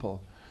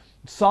example.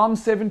 Psalm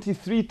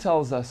 73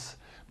 tells us,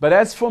 but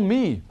as for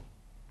me,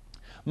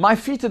 my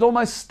feet had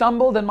almost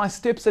stumbled and my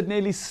steps had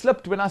nearly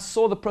slipped when I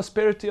saw the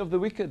prosperity of the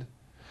wicked.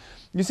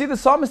 You see, the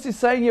psalmist is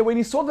saying here, when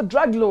he saw the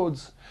drug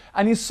lords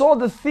and he saw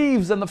the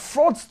thieves and the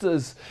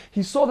fraudsters,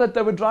 he saw that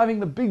they were driving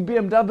the big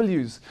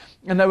BMWs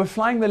and they were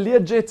flying the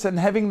Learjets and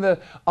having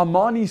the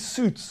Armani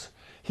suits.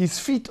 His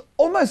feet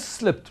almost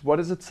slipped. What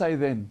does it say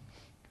then?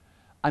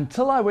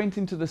 Until I went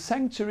into the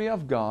sanctuary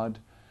of God,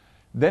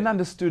 then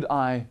understood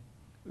I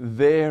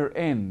their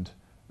end,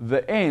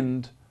 the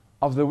end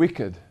of the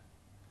wicked.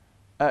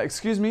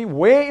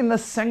 Where in the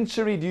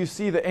sanctuary do you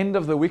see the end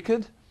of the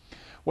wicked?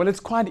 Well,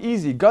 it's quite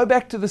easy. Go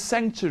back to the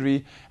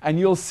sanctuary and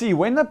you'll see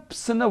when a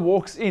sinner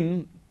walks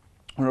in,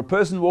 or a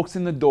person walks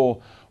in the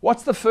door,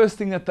 what's the first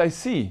thing that they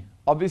see?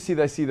 Obviously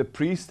they see the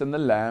priest and the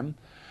lamb,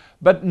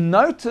 but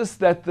notice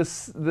that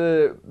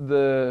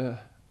the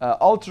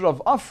altar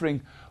of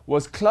offering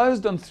was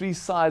closed on 3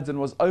 sides and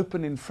was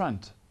open in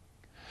front.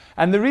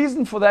 And the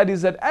reason for that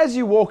is that as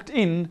you walked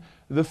in,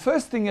 the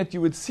first thing that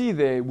you would see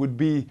there would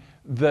be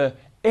the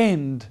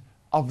end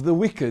of the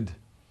wicked,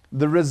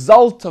 the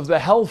result of the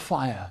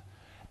hellfire,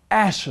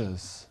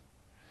 ashes.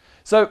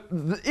 So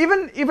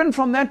even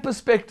from that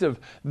perspective,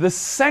 the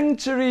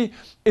sanctuary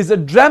is a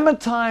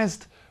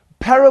dramatized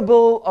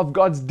parable of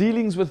God's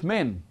dealings with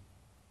men.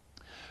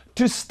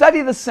 To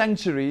study the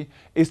sanctuary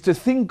is to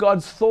think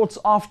God's thoughts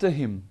after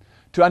him.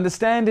 To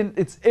understand in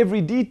its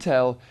every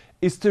detail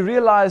is to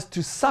realize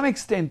to some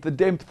extent the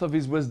depth of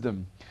his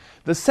wisdom.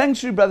 The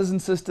sanctuary, brothers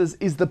and sisters,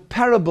 is the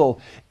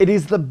parable. It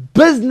is the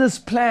business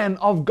plan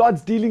of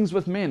God's dealings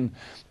with men.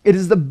 It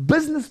is the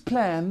business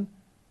plan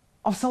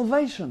of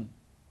salvation.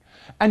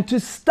 And to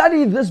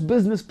study this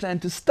business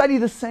plan, to study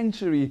the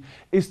sanctuary,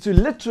 is to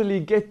literally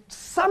get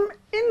some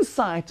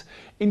insight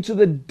into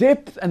the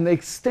depth and the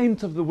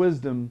extent of the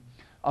wisdom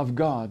of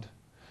God.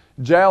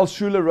 J.L.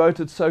 Schuller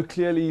wrote it so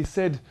clearly. He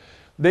said,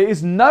 There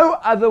is no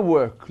other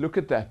work, look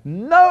at that,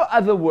 no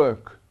other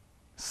work,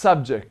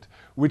 subject,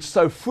 which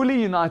so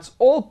fully unites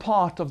all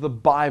part of the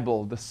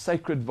Bible, the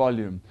sacred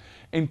volume,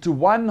 into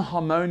one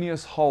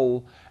harmonious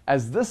whole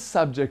as this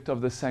subject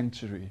of the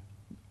sanctuary.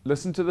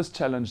 Listen to this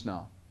challenge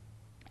now.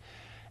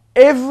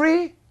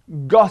 Every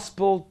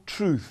gospel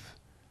truth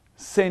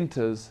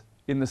centers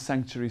in the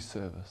sanctuary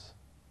service.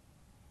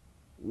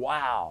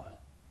 Wow.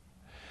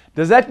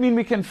 Does that mean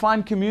we can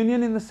find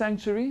communion in the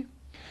sanctuary?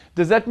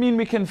 Does that mean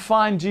we can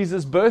find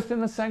Jesus' birth in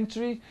the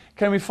sanctuary?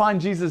 Can we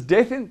find Jesus'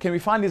 death in? Can we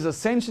find his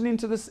ascension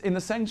into this in the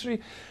sanctuary?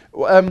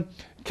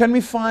 Can we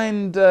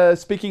find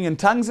speaking in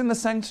tongues in the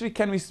sanctuary?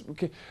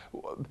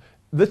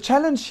 The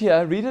challenge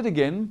here, read it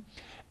again.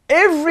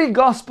 Every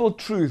gospel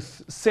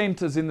truth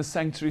centers in the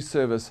sanctuary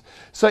service.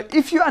 So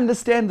if you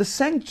understand the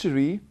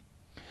sanctuary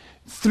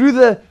through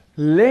the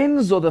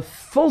lens or the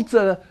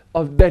filter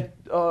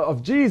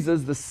of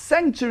Jesus, the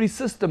sanctuary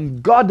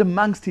system, God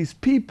amongst his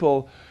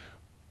people,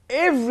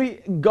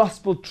 every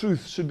gospel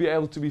truth should be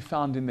able to be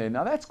found in there.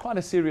 Now that's quite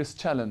a serious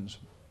challenge.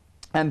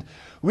 And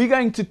we're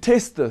going to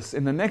test this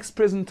in the next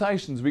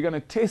presentations. We're going to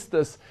test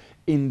this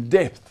in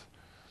depth.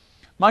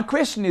 My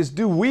question is,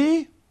 do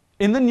we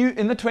in the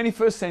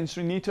 21st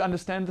century need to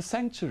understand the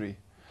sanctuary?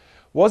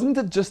 Wasn't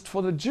it just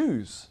for the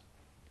Jews?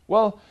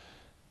 Well,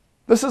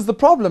 this is the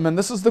problem and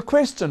this is the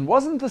question.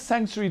 Wasn't the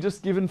sanctuary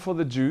just given for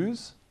the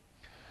Jews?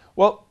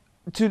 Well,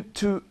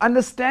 to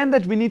understand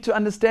that, we need to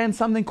understand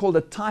something called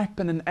a type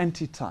and an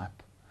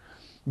antitype.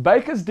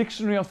 Baker's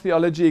Dictionary of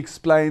Theology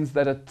explains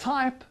that a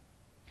type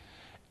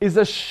is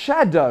a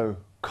shadow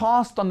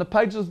cast on the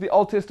pages of the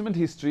Old Testament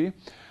history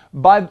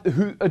by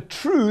a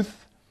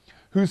truth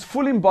whose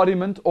full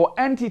embodiment or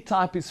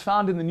antitype is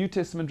found in the New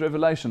Testament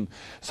revelation.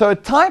 So a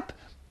type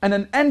and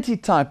an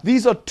antitype,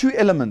 these are two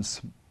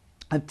elements.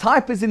 A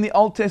type is in the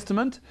Old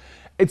Testament,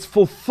 it's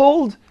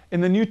fulfilled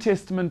in the New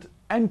Testament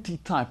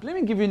antitype. Let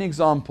me give you an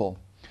example.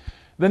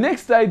 The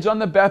next day, John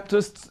the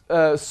Baptist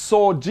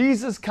saw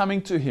Jesus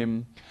coming to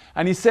him,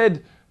 and he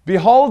said,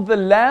 "Behold the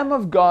Lamb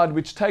of God,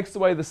 which takes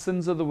away the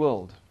sins of the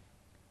world."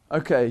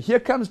 Okay, here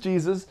comes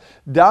Jesus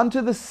down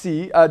to the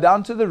sea,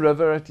 down to the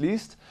river at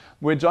least,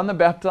 where John the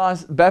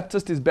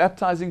Baptist is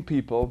baptizing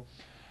people.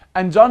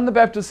 And John the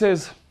Baptist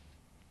says,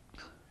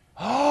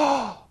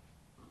 "Oh,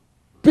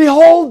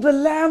 behold the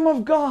Lamb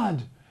of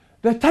God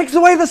that takes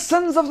away the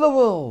sins of the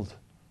world."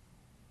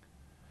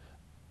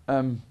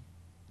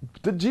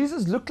 Did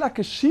Jesus look like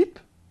a sheep?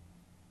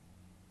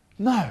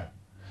 No.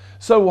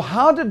 So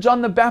how did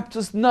John the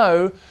Baptist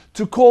know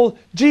to call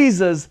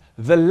Jesus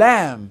the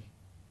Lamb?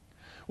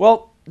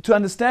 Well, to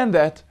understand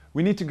that,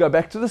 we need to go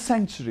back to the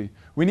sanctuary.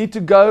 We need to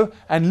go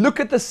and look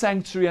at the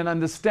sanctuary and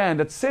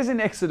understand. It says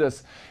in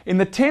Exodus, "In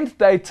the 10th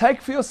day,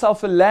 take for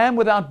yourself a lamb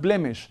without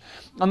blemish.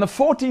 On the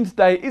 14th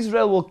day,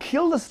 Israel will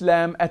kill this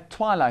lamb at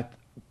twilight,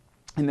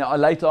 in the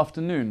late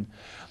afternoon.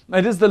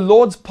 It is the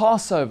Lord's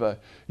Passover.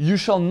 You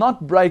shall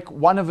not break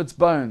one of its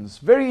bones."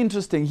 Very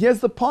interesting.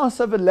 Here's the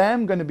Passover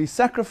lamb going to be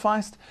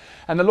sacrificed.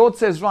 And the Lord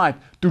says, right,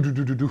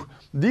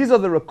 these are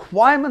the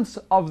requirements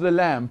of the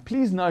lamb.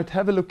 Please note,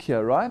 have a look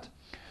here, right?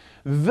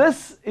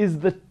 This is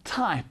the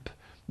type,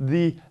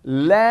 the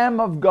Lamb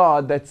of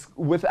God that's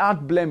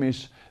without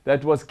blemish,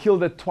 that was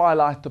killed at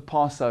twilight, the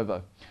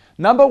Passover.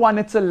 Number one,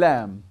 it's a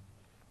lamb.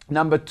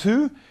 Number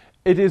two,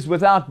 it is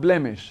without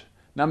blemish.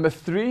 Number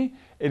three,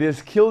 it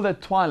is killed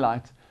at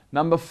twilight.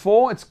 Number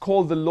four, it's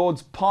called the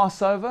Lord's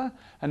Passover.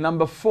 And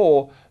number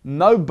four,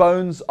 no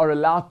bones are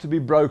allowed to be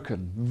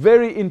broken.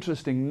 Very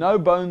interesting. No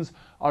bones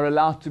are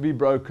allowed to be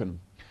broken.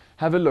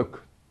 Have a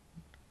look.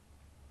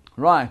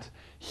 Right.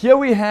 Here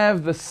we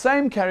have the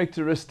same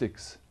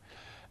characteristics.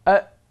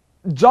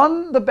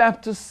 John the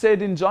Baptist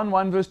said in John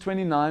 1 verse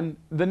 29,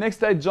 the next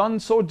day John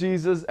saw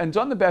Jesus and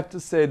John the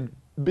Baptist said,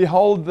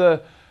 "Behold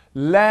the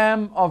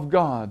Lamb of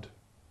God."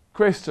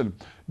 Question.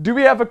 Do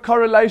we have a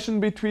correlation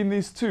between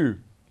these two?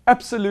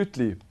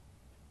 Absolutely.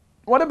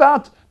 What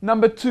about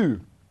number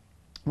two?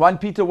 1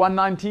 Peter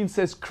 1:19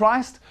 says,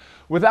 "Christ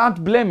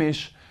without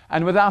blemish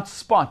and without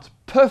spot."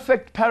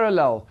 Perfect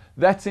parallel.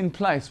 That's in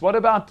place. What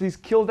about he's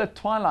killed at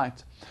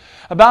twilight?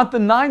 About the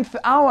 9th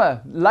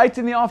hour, late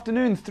in the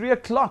afternoon, 3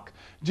 o'clock,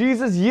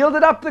 Jesus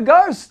yielded up the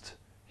ghost.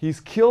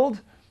 He's killed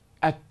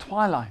at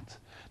twilight.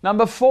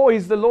 Number four,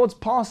 he's the Lord's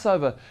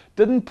Passover.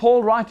 Didn't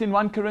Paul write in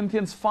 1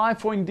 Corinthians 5,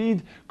 "For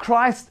indeed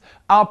Christ,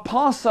 our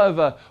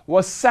Passover,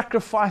 was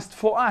sacrificed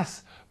for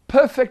us."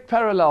 Perfect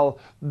parallel.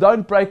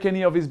 Don't break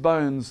any of his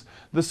bones.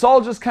 The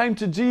soldiers came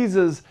to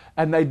Jesus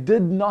and they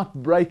did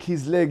not break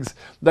his legs.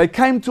 They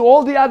came to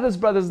all the others,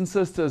 brothers and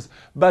sisters,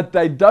 but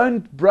they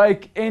don't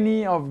break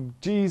any of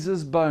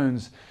Jesus'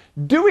 bones.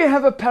 Do we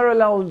have a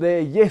parallel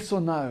there? Yes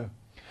or no?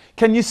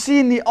 Can you see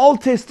in the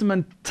Old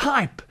Testament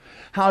type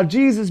how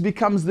Jesus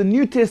becomes the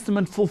New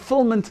Testament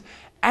fulfillment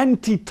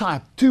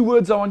antitype? Two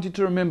words I want you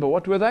to remember.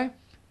 What were they?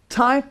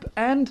 Type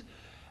and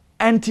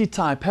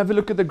antitype. Have a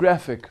look at the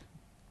graphic.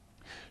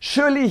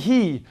 Surely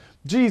he,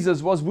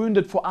 Jesus, was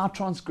wounded for our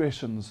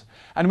transgressions,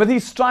 and with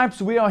his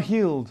stripes we are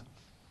healed.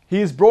 He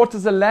is brought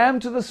as a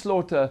lamb to the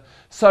slaughter.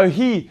 So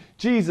he,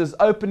 Jesus,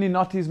 opened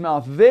not his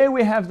mouth. There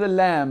we have the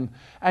lamb.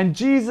 And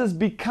Jesus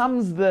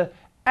becomes the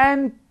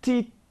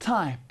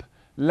antitype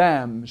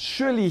lamb.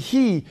 Surely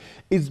he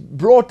is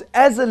brought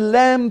as a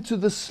lamb to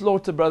the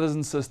slaughter, brothers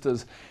and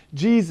sisters.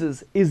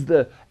 Jesus is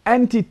the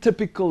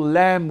antitypical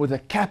lamb with a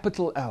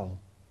capital L.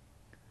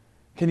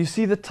 Can you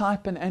see the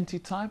type and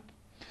antitype?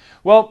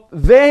 Well,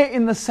 there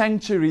in the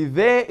sanctuary,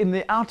 there in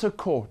the outer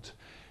court,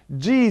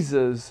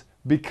 Jesus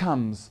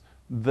becomes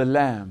the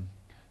lamb.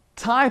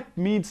 Type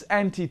meets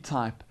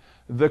antitype.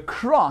 The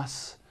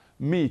cross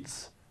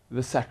meets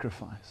the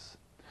sacrifice.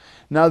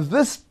 Now,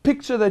 this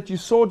picture that you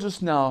saw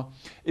just now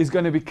is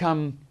going to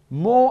become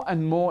more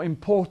and more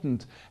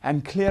important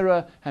and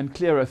clearer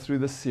through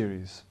this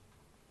series.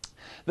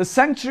 The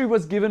sanctuary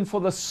was given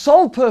for the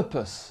sole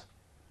purpose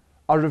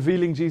of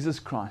revealing Jesus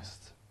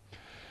Christ.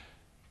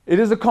 It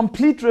is a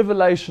complete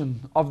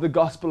revelation of the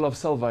gospel of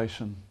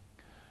salvation.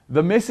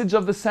 The message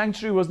of the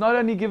sanctuary was not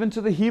only given to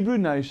the Hebrew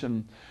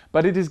nation,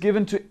 but it is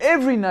given to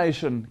every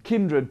nation,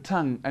 kindred,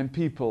 tongue, and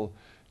people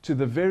to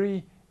the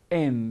very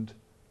end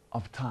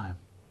of time.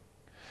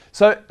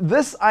 So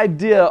this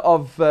idea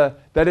of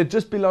that it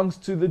just belongs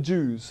to the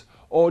Jews,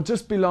 or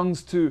just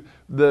belongs to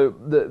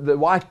the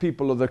white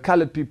people, or the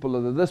colored people,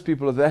 or the this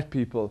people, or that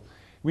people,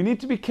 we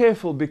need to be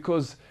careful,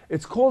 because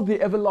it's called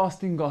the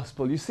everlasting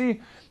gospel. You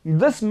see,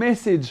 this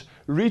message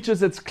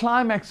reaches its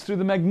climax through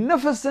the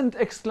magnificent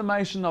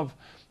exclamation of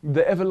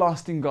the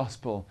everlasting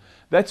gospel.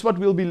 That's what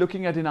we'll be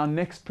looking at in our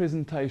next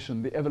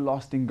presentation, the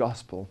everlasting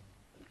gospel.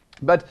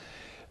 But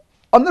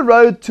on the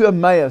road to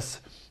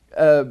Emmaus,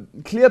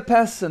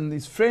 Cleopas and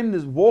his friend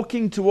is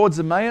walking towards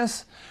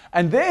Emmaus,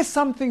 and there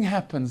something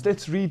happens.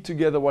 Let's read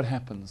together what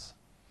happens.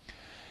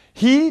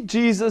 He,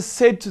 Jesus,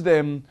 said to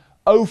them,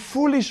 O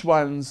foolish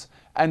ones,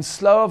 and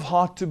slow of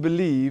heart to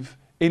believe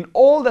in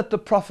all that the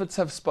prophets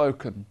have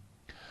spoken.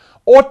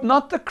 Ought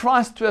not the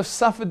Christ to have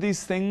suffered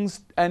these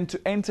things and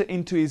to enter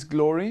into his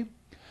glory?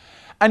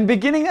 And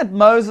beginning at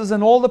Moses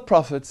and all the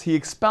prophets, he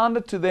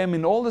expounded to them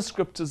in all the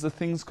scriptures the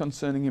things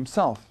concerning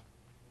himself.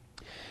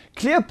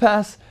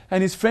 Cleopas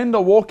and his friend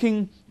are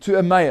walking to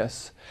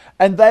Emmaus,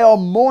 and they are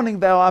mourning,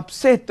 they are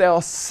upset, they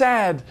are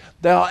sad,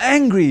 they are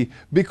angry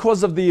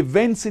because of the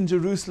events in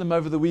Jerusalem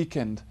over the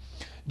weekend.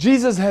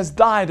 Jesus has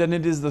died, and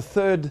it is the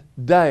third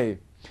day.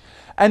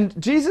 And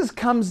Jesus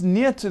comes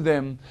near to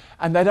them,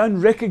 and they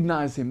don't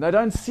recognize him. They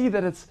don't see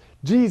that it's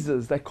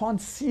Jesus. They can't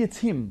see it's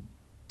him.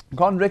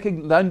 Don't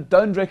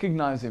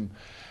recognize him.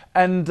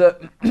 And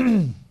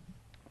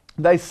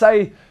they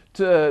say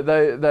to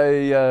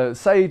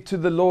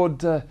the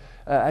Lord,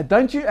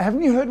 haven't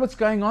you heard what's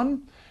going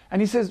on?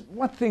 And he says,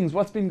 what things?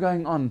 What's been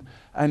going on?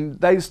 And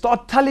they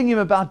start telling him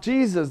about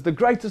Jesus, the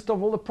greatest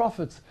of all the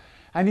prophets.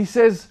 And he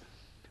says,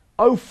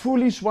 O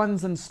foolish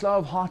ones and slow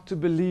of heart to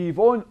believe,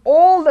 or in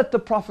all that the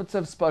prophets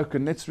have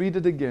spoken. Let's read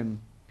it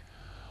again.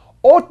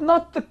 Ought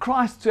not the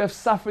Christ to have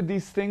suffered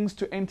these things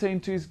to enter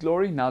into his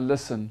glory? Now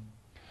listen.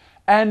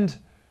 And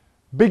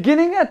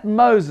beginning at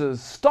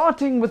Moses,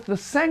 starting with the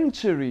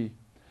sanctuary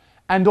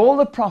and all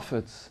the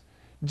prophets,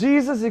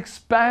 Jesus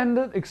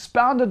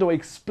expounded or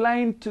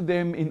explained to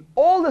them in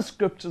all the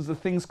scriptures the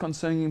things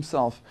concerning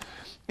himself.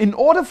 In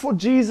order for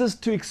Jesus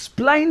to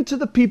explain to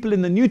the people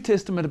in the New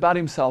Testament about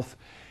himself,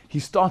 he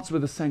starts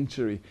with the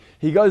sanctuary.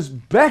 He goes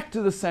back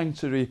to the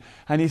sanctuary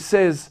and he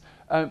says,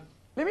 let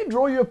me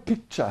draw you a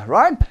picture,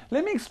 right?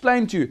 Let me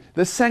explain to you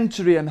the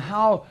sanctuary and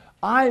how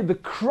I, the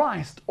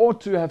Christ,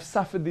 ought to have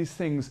suffered these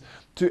things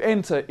to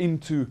enter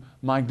into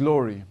my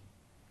glory.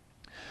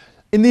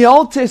 In the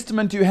Old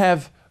Testament, you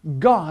have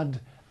God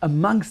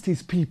amongst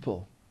his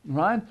people,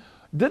 right?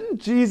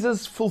 Didn't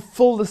Jesus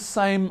fulfill the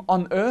same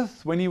on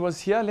earth when he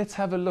was here? Let's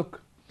have a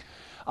look.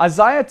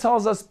 Isaiah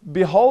tells us,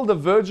 behold, a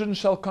virgin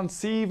shall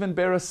conceive and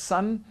bear a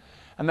son,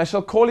 and they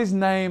shall call his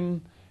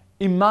name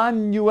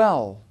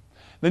Emmanuel.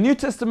 The New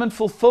Testament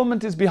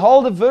fulfillment is,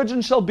 behold, a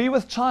virgin shall be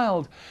with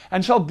child,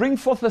 and shall bring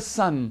forth a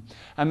son,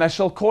 and they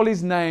shall call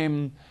his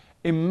name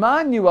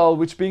Emmanuel,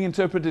 which being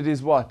interpreted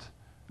is what?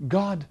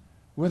 God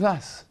with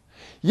us.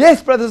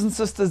 Yes, brothers and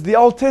sisters, the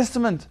Old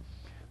Testament,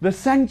 the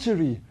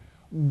sanctuary,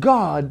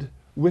 God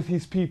with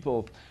his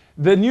people.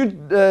 The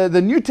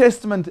New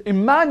Testament,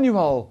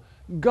 Emmanuel,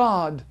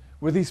 God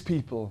with his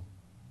people.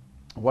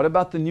 What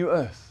about the new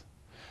earth?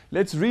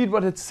 Let's read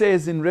what it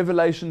says in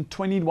Revelation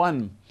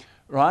 21,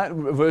 right?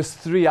 Verse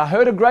 3. I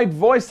heard a great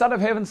voice out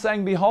of heaven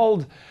saying,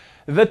 behold,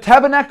 the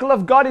tabernacle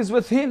of God is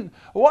within.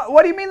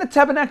 What do you mean the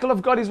tabernacle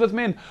of God is with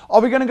men?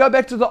 Are we going to go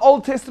back to the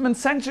Old Testament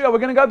sanctuary? Are we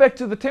going to go back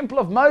to the temple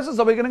of Moses?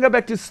 Are we going to go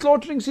back to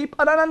slaughtering sheep?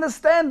 I don't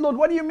understand, Lord.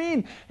 What do you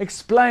mean?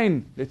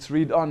 Explain. Let's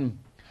read on.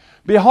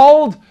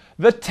 Behold,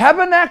 the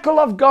tabernacle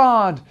of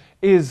God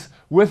is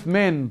with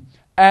men,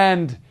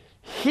 and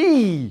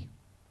he,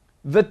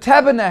 the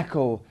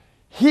tabernacle,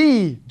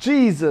 he,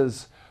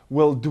 Jesus,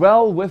 will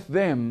dwell with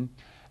them,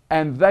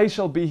 and they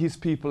shall be his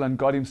people, and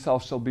God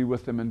himself shall be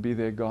with them and be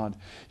their God.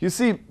 You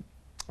see,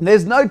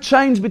 There's no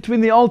change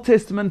between the Old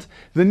Testament,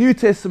 the New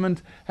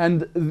Testament,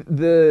 and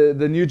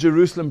the New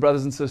Jerusalem,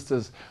 brothers and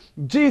sisters.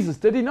 Jesus,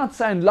 did he not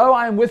say, "And lo,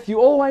 I am with you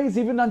always,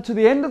 even unto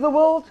the end of the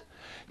world"?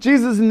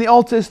 Jesus in the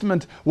Old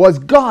Testament was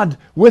God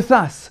with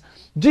us.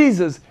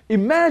 Jesus,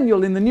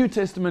 Emmanuel in the New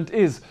Testament,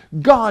 is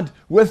God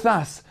with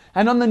us.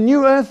 And on the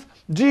new earth,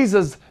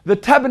 Jesus, the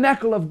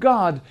tabernacle of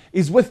God,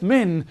 is with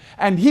men,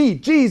 and he,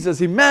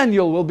 Jesus,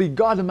 Emmanuel, will be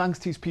God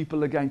amongst his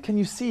people again. Can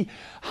you see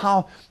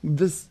how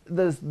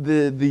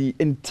the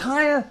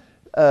entire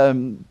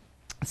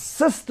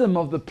system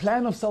of the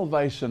plan of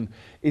salvation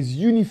is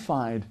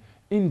unified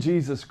in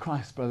Jesus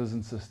Christ, brothers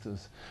and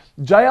sisters?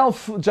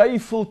 J.E.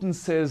 Fulton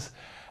says,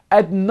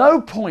 "At no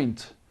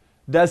point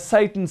does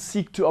Satan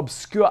seek to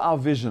obscure our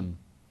vision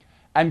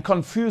and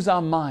confuse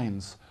our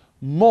minds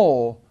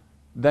more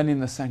than in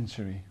the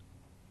sanctuary."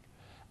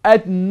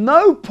 At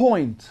no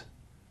point,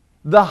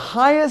 the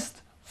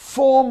highest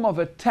form of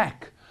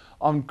attack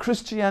on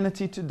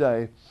Christianity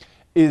today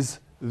is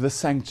the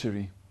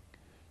sanctuary.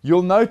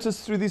 You'll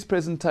notice through these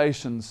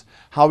presentations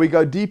how we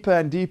go deeper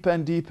and deeper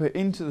and deeper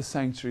into the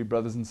sanctuary,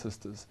 brothers and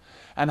sisters,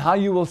 and how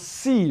you will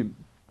see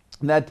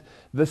that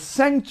the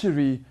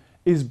sanctuary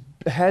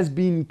has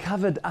been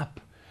covered up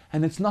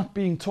and it's not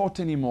being taught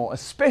anymore,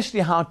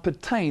 especially how it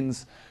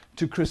pertains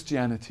to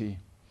Christianity.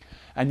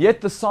 And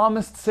yet the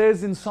psalmist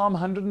says in Psalm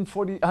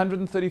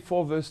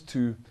 134 verse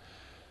 2,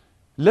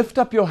 "Lift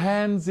up your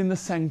hands in the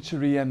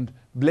sanctuary and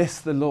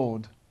bless the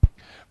Lord.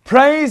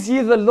 Praise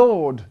ye the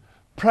Lord,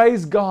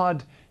 praise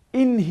God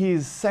in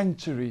his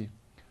sanctuary.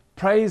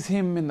 Praise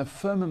him in the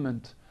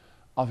firmament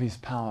of his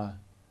power."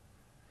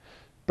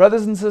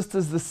 Brothers and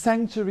sisters, the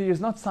sanctuary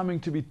is not something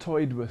to be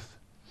toyed with.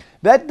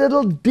 That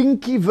little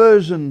dinky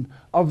version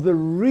of the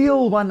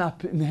real one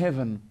up in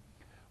heaven,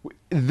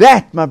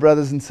 that, my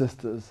brothers and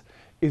sisters,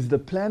 is the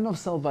plan of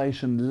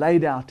salvation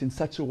laid out in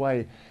such a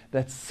way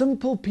that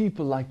simple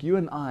people like you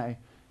and I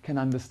can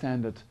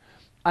understand it.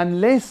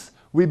 Unless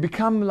we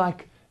become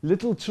like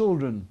little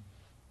children,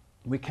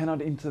 we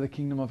cannot enter the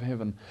kingdom of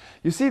heaven.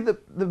 You see the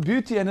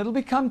beauty, and it'll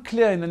become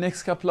clear in the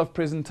next couple of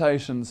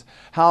presentations,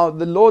 how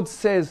the Lord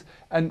says,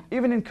 and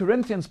even in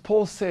Corinthians,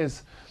 Paul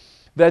says,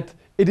 that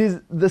it is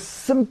the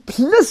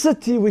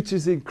simplicity which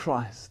is in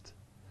Christ.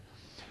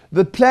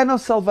 The plan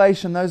of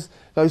salvation,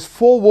 those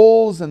four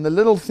walls and the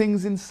little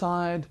things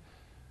inside,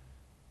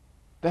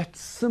 that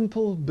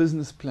simple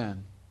business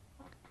plan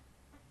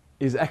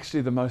is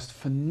actually the most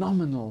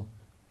phenomenal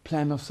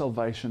plan of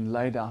salvation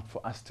laid out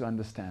for us to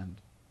understand.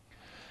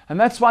 And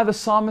that's why the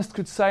psalmist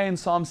could say in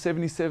Psalm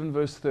 77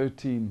 verse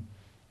 13,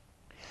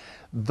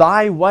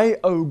 "Thy way,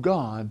 O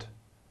God,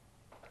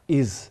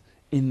 is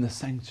in the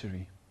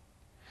sanctuary."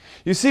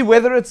 You see,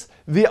 whether it's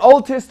the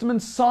Old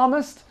Testament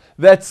psalmist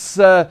that's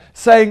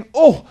saying,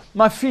 "Oh,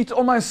 my feet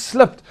almost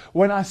slipped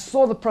when I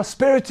saw the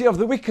prosperity of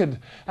the wicked,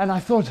 and I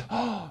thought,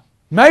 oh,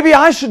 maybe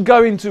I should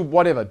go into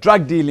whatever,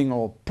 drug dealing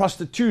or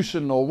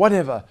prostitution or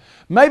whatever.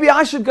 Maybe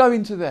I should go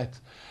into that."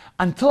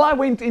 Until I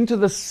went into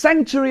the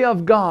sanctuary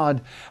of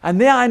God, and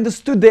there I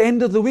understood the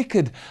end of the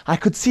wicked. I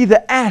could see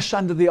the ash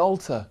under the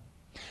altar.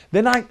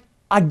 Then I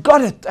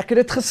got it. Ek het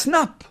dit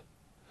gesnap.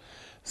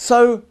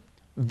 So,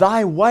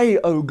 thy way,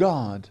 O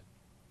God,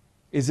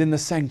 is in the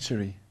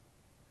sanctuary.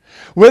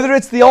 Whether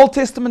it's the Old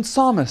Testament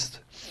psalmist,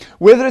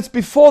 whether it's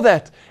before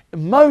that,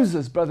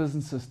 Moses, brothers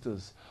and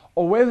sisters,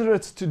 or whether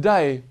it's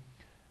today,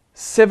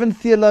 7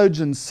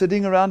 theologians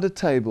sitting around a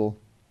table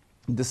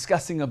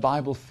discussing a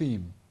Bible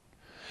theme.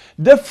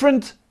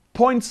 Different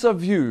points of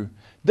view,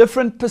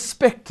 different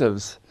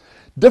perspectives,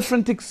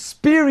 different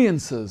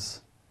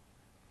experiences,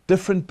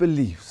 different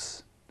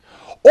beliefs.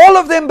 All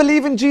of them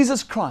believe in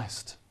Jesus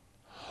Christ.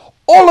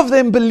 All of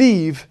them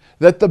believe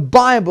that the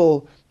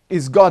Bible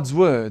is God's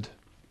Word.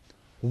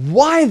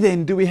 Why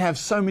then do we have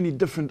so many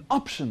different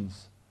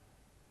options?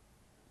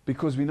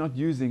 Because we're not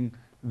using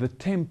the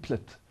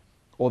template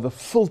or the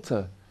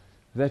filter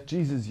that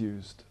Jesus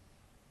used.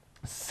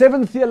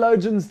 7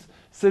 theologians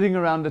sitting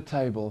around a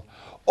table,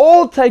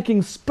 all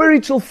taking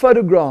spiritual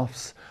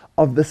photographs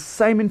of the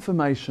same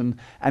information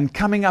and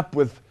coming up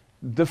with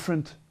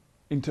different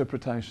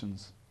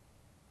interpretations.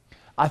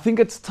 I think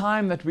it's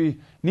time that we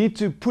need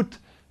to put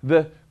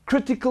the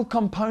critical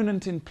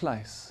component in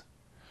place.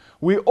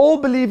 We all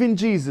believe in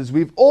Jesus.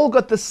 We've all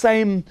got the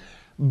same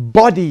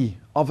body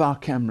of our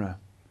camera.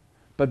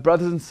 But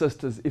brothers and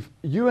sisters, if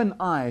you and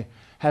I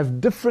have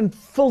different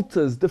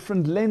filters,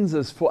 different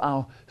lenses for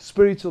our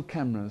spiritual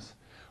cameras,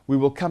 we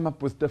will come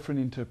up with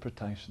different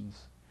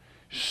interpretations.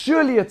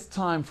 Surely it's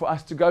time for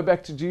us to go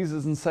back to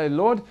Jesus and say,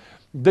 "Lord,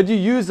 did you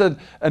use an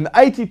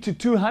 80 to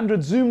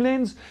 200 zoom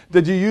lens?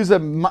 Did you use a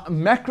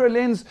macro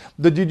lens?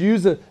 Did you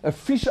use a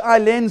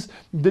fisheye lens?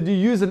 Did you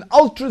use an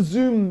ultra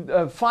zoom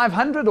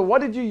 500? Or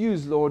what did you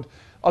use, Lord?"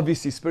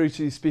 Obviously,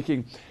 spiritually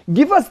speaking.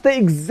 Give us the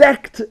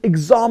exact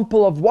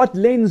example of what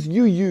lens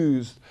you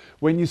used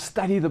when you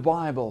study the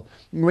Bible,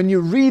 when you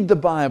read the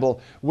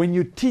Bible, when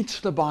you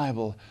teach the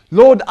Bible.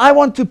 Lord, I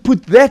want to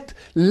put that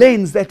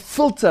lens, that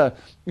filter,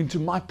 into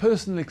my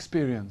personal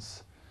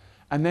experience.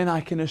 And then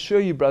I can assure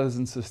you, brothers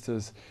and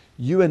sisters,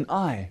 you and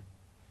I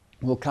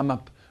will come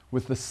up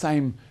with the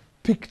same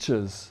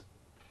pictures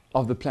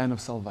of the plan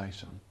of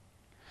salvation.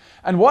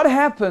 And what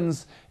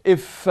happens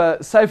if,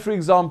 say for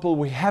example,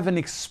 we have an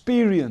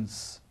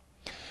experience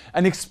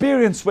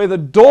where the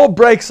door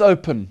breaks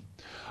open,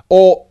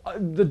 or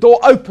the door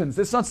opens,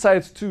 let's not say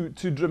it's too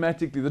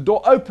dramatically, the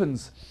door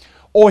opens,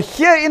 or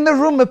here in the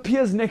room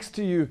appears next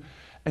to you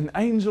an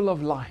angel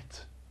of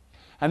light.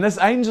 And this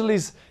angel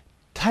is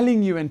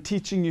telling you and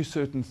teaching you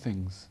certain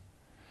things.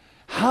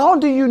 How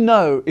do you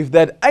know if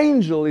that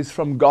angel is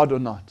from God or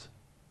not?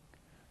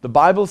 The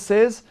Bible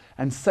says,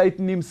 and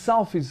Satan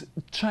himself is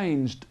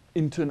changed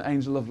into an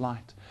angel of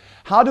light.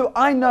 How do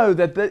I know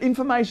that the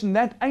information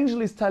that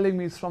angel is telling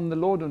me is from the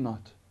Lord or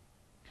not?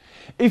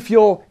 If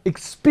your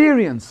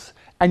experience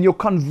and your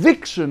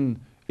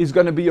conviction is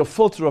going to be your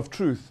filter of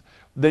truth,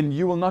 then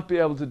you will not be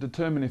able to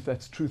determine if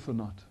that's truth or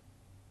not.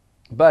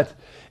 But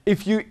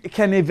if you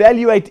can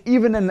evaluate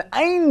even an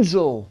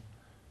angel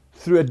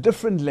through a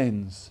different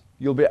lens,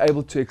 you'll be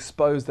able to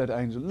expose that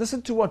angel.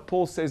 Listen to what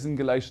Paul says in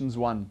Galatians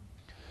 1.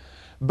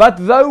 But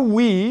though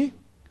we,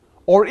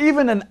 or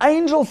even an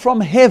angel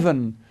from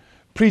heaven,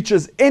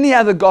 preaches any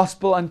other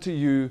gospel unto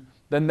you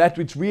than that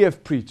which we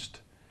have preached,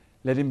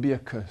 let him be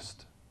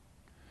accursed.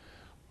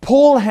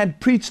 Paul had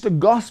preached a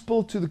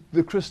gospel to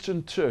the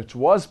Christian church,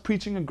 was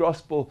preaching a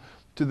gospel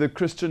to the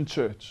Christian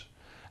church,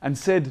 and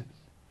said,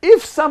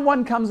 if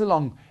someone comes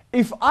along,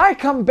 if I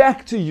come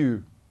back to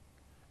you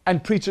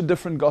and preach a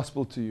different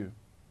gospel to you,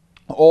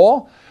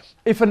 or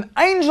if an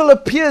angel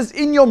appears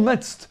in your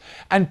midst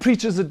and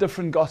preaches a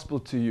different gospel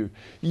to you,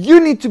 you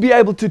need to be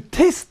able to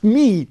test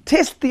me,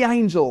 test the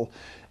angel,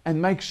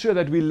 and make sure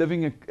that we're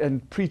living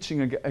and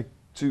preaching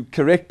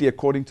correctly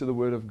according to the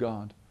Word of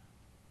God.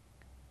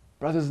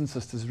 Brothers and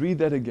sisters, read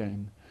that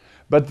again.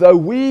 But though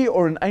we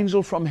or an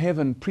angel from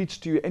heaven preach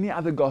to you any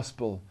other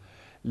gospel,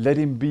 let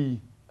him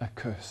be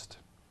accursed.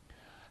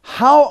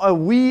 How are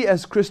we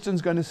as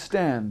Christians going to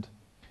stand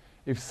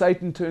if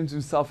Satan turns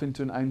himself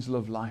into an angel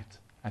of light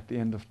at the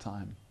end of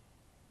time?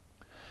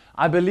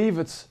 I believe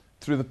it's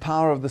through the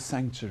power of the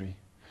sanctuary.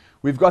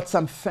 We've got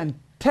some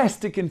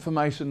fantastic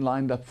information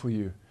lined up for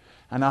you.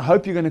 And I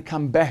hope you're going to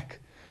come back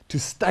to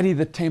study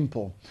the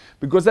temple.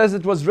 Because as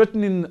it was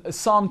written in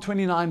Psalm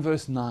 29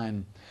 verse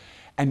 9,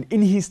 and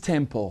in his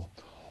temple,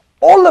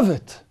 all of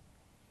it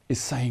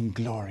is saying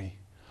glory.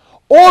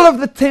 All of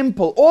the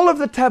temple, all of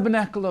the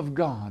tabernacle of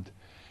God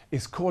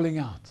is calling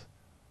out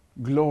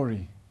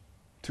glory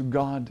to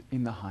God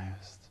in the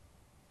highest.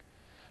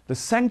 The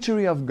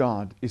sanctuary of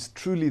God is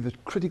truly the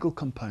critical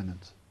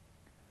component.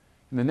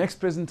 In the next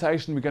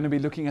presentation, we're going to be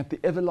looking at the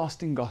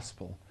everlasting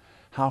gospel,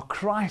 how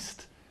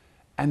Christ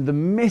and the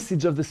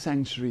message of the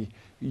sanctuary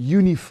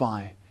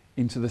unify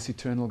into this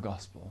eternal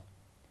gospel.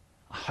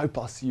 I hope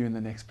I'll see you in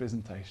the next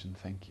presentation.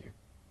 Thank you.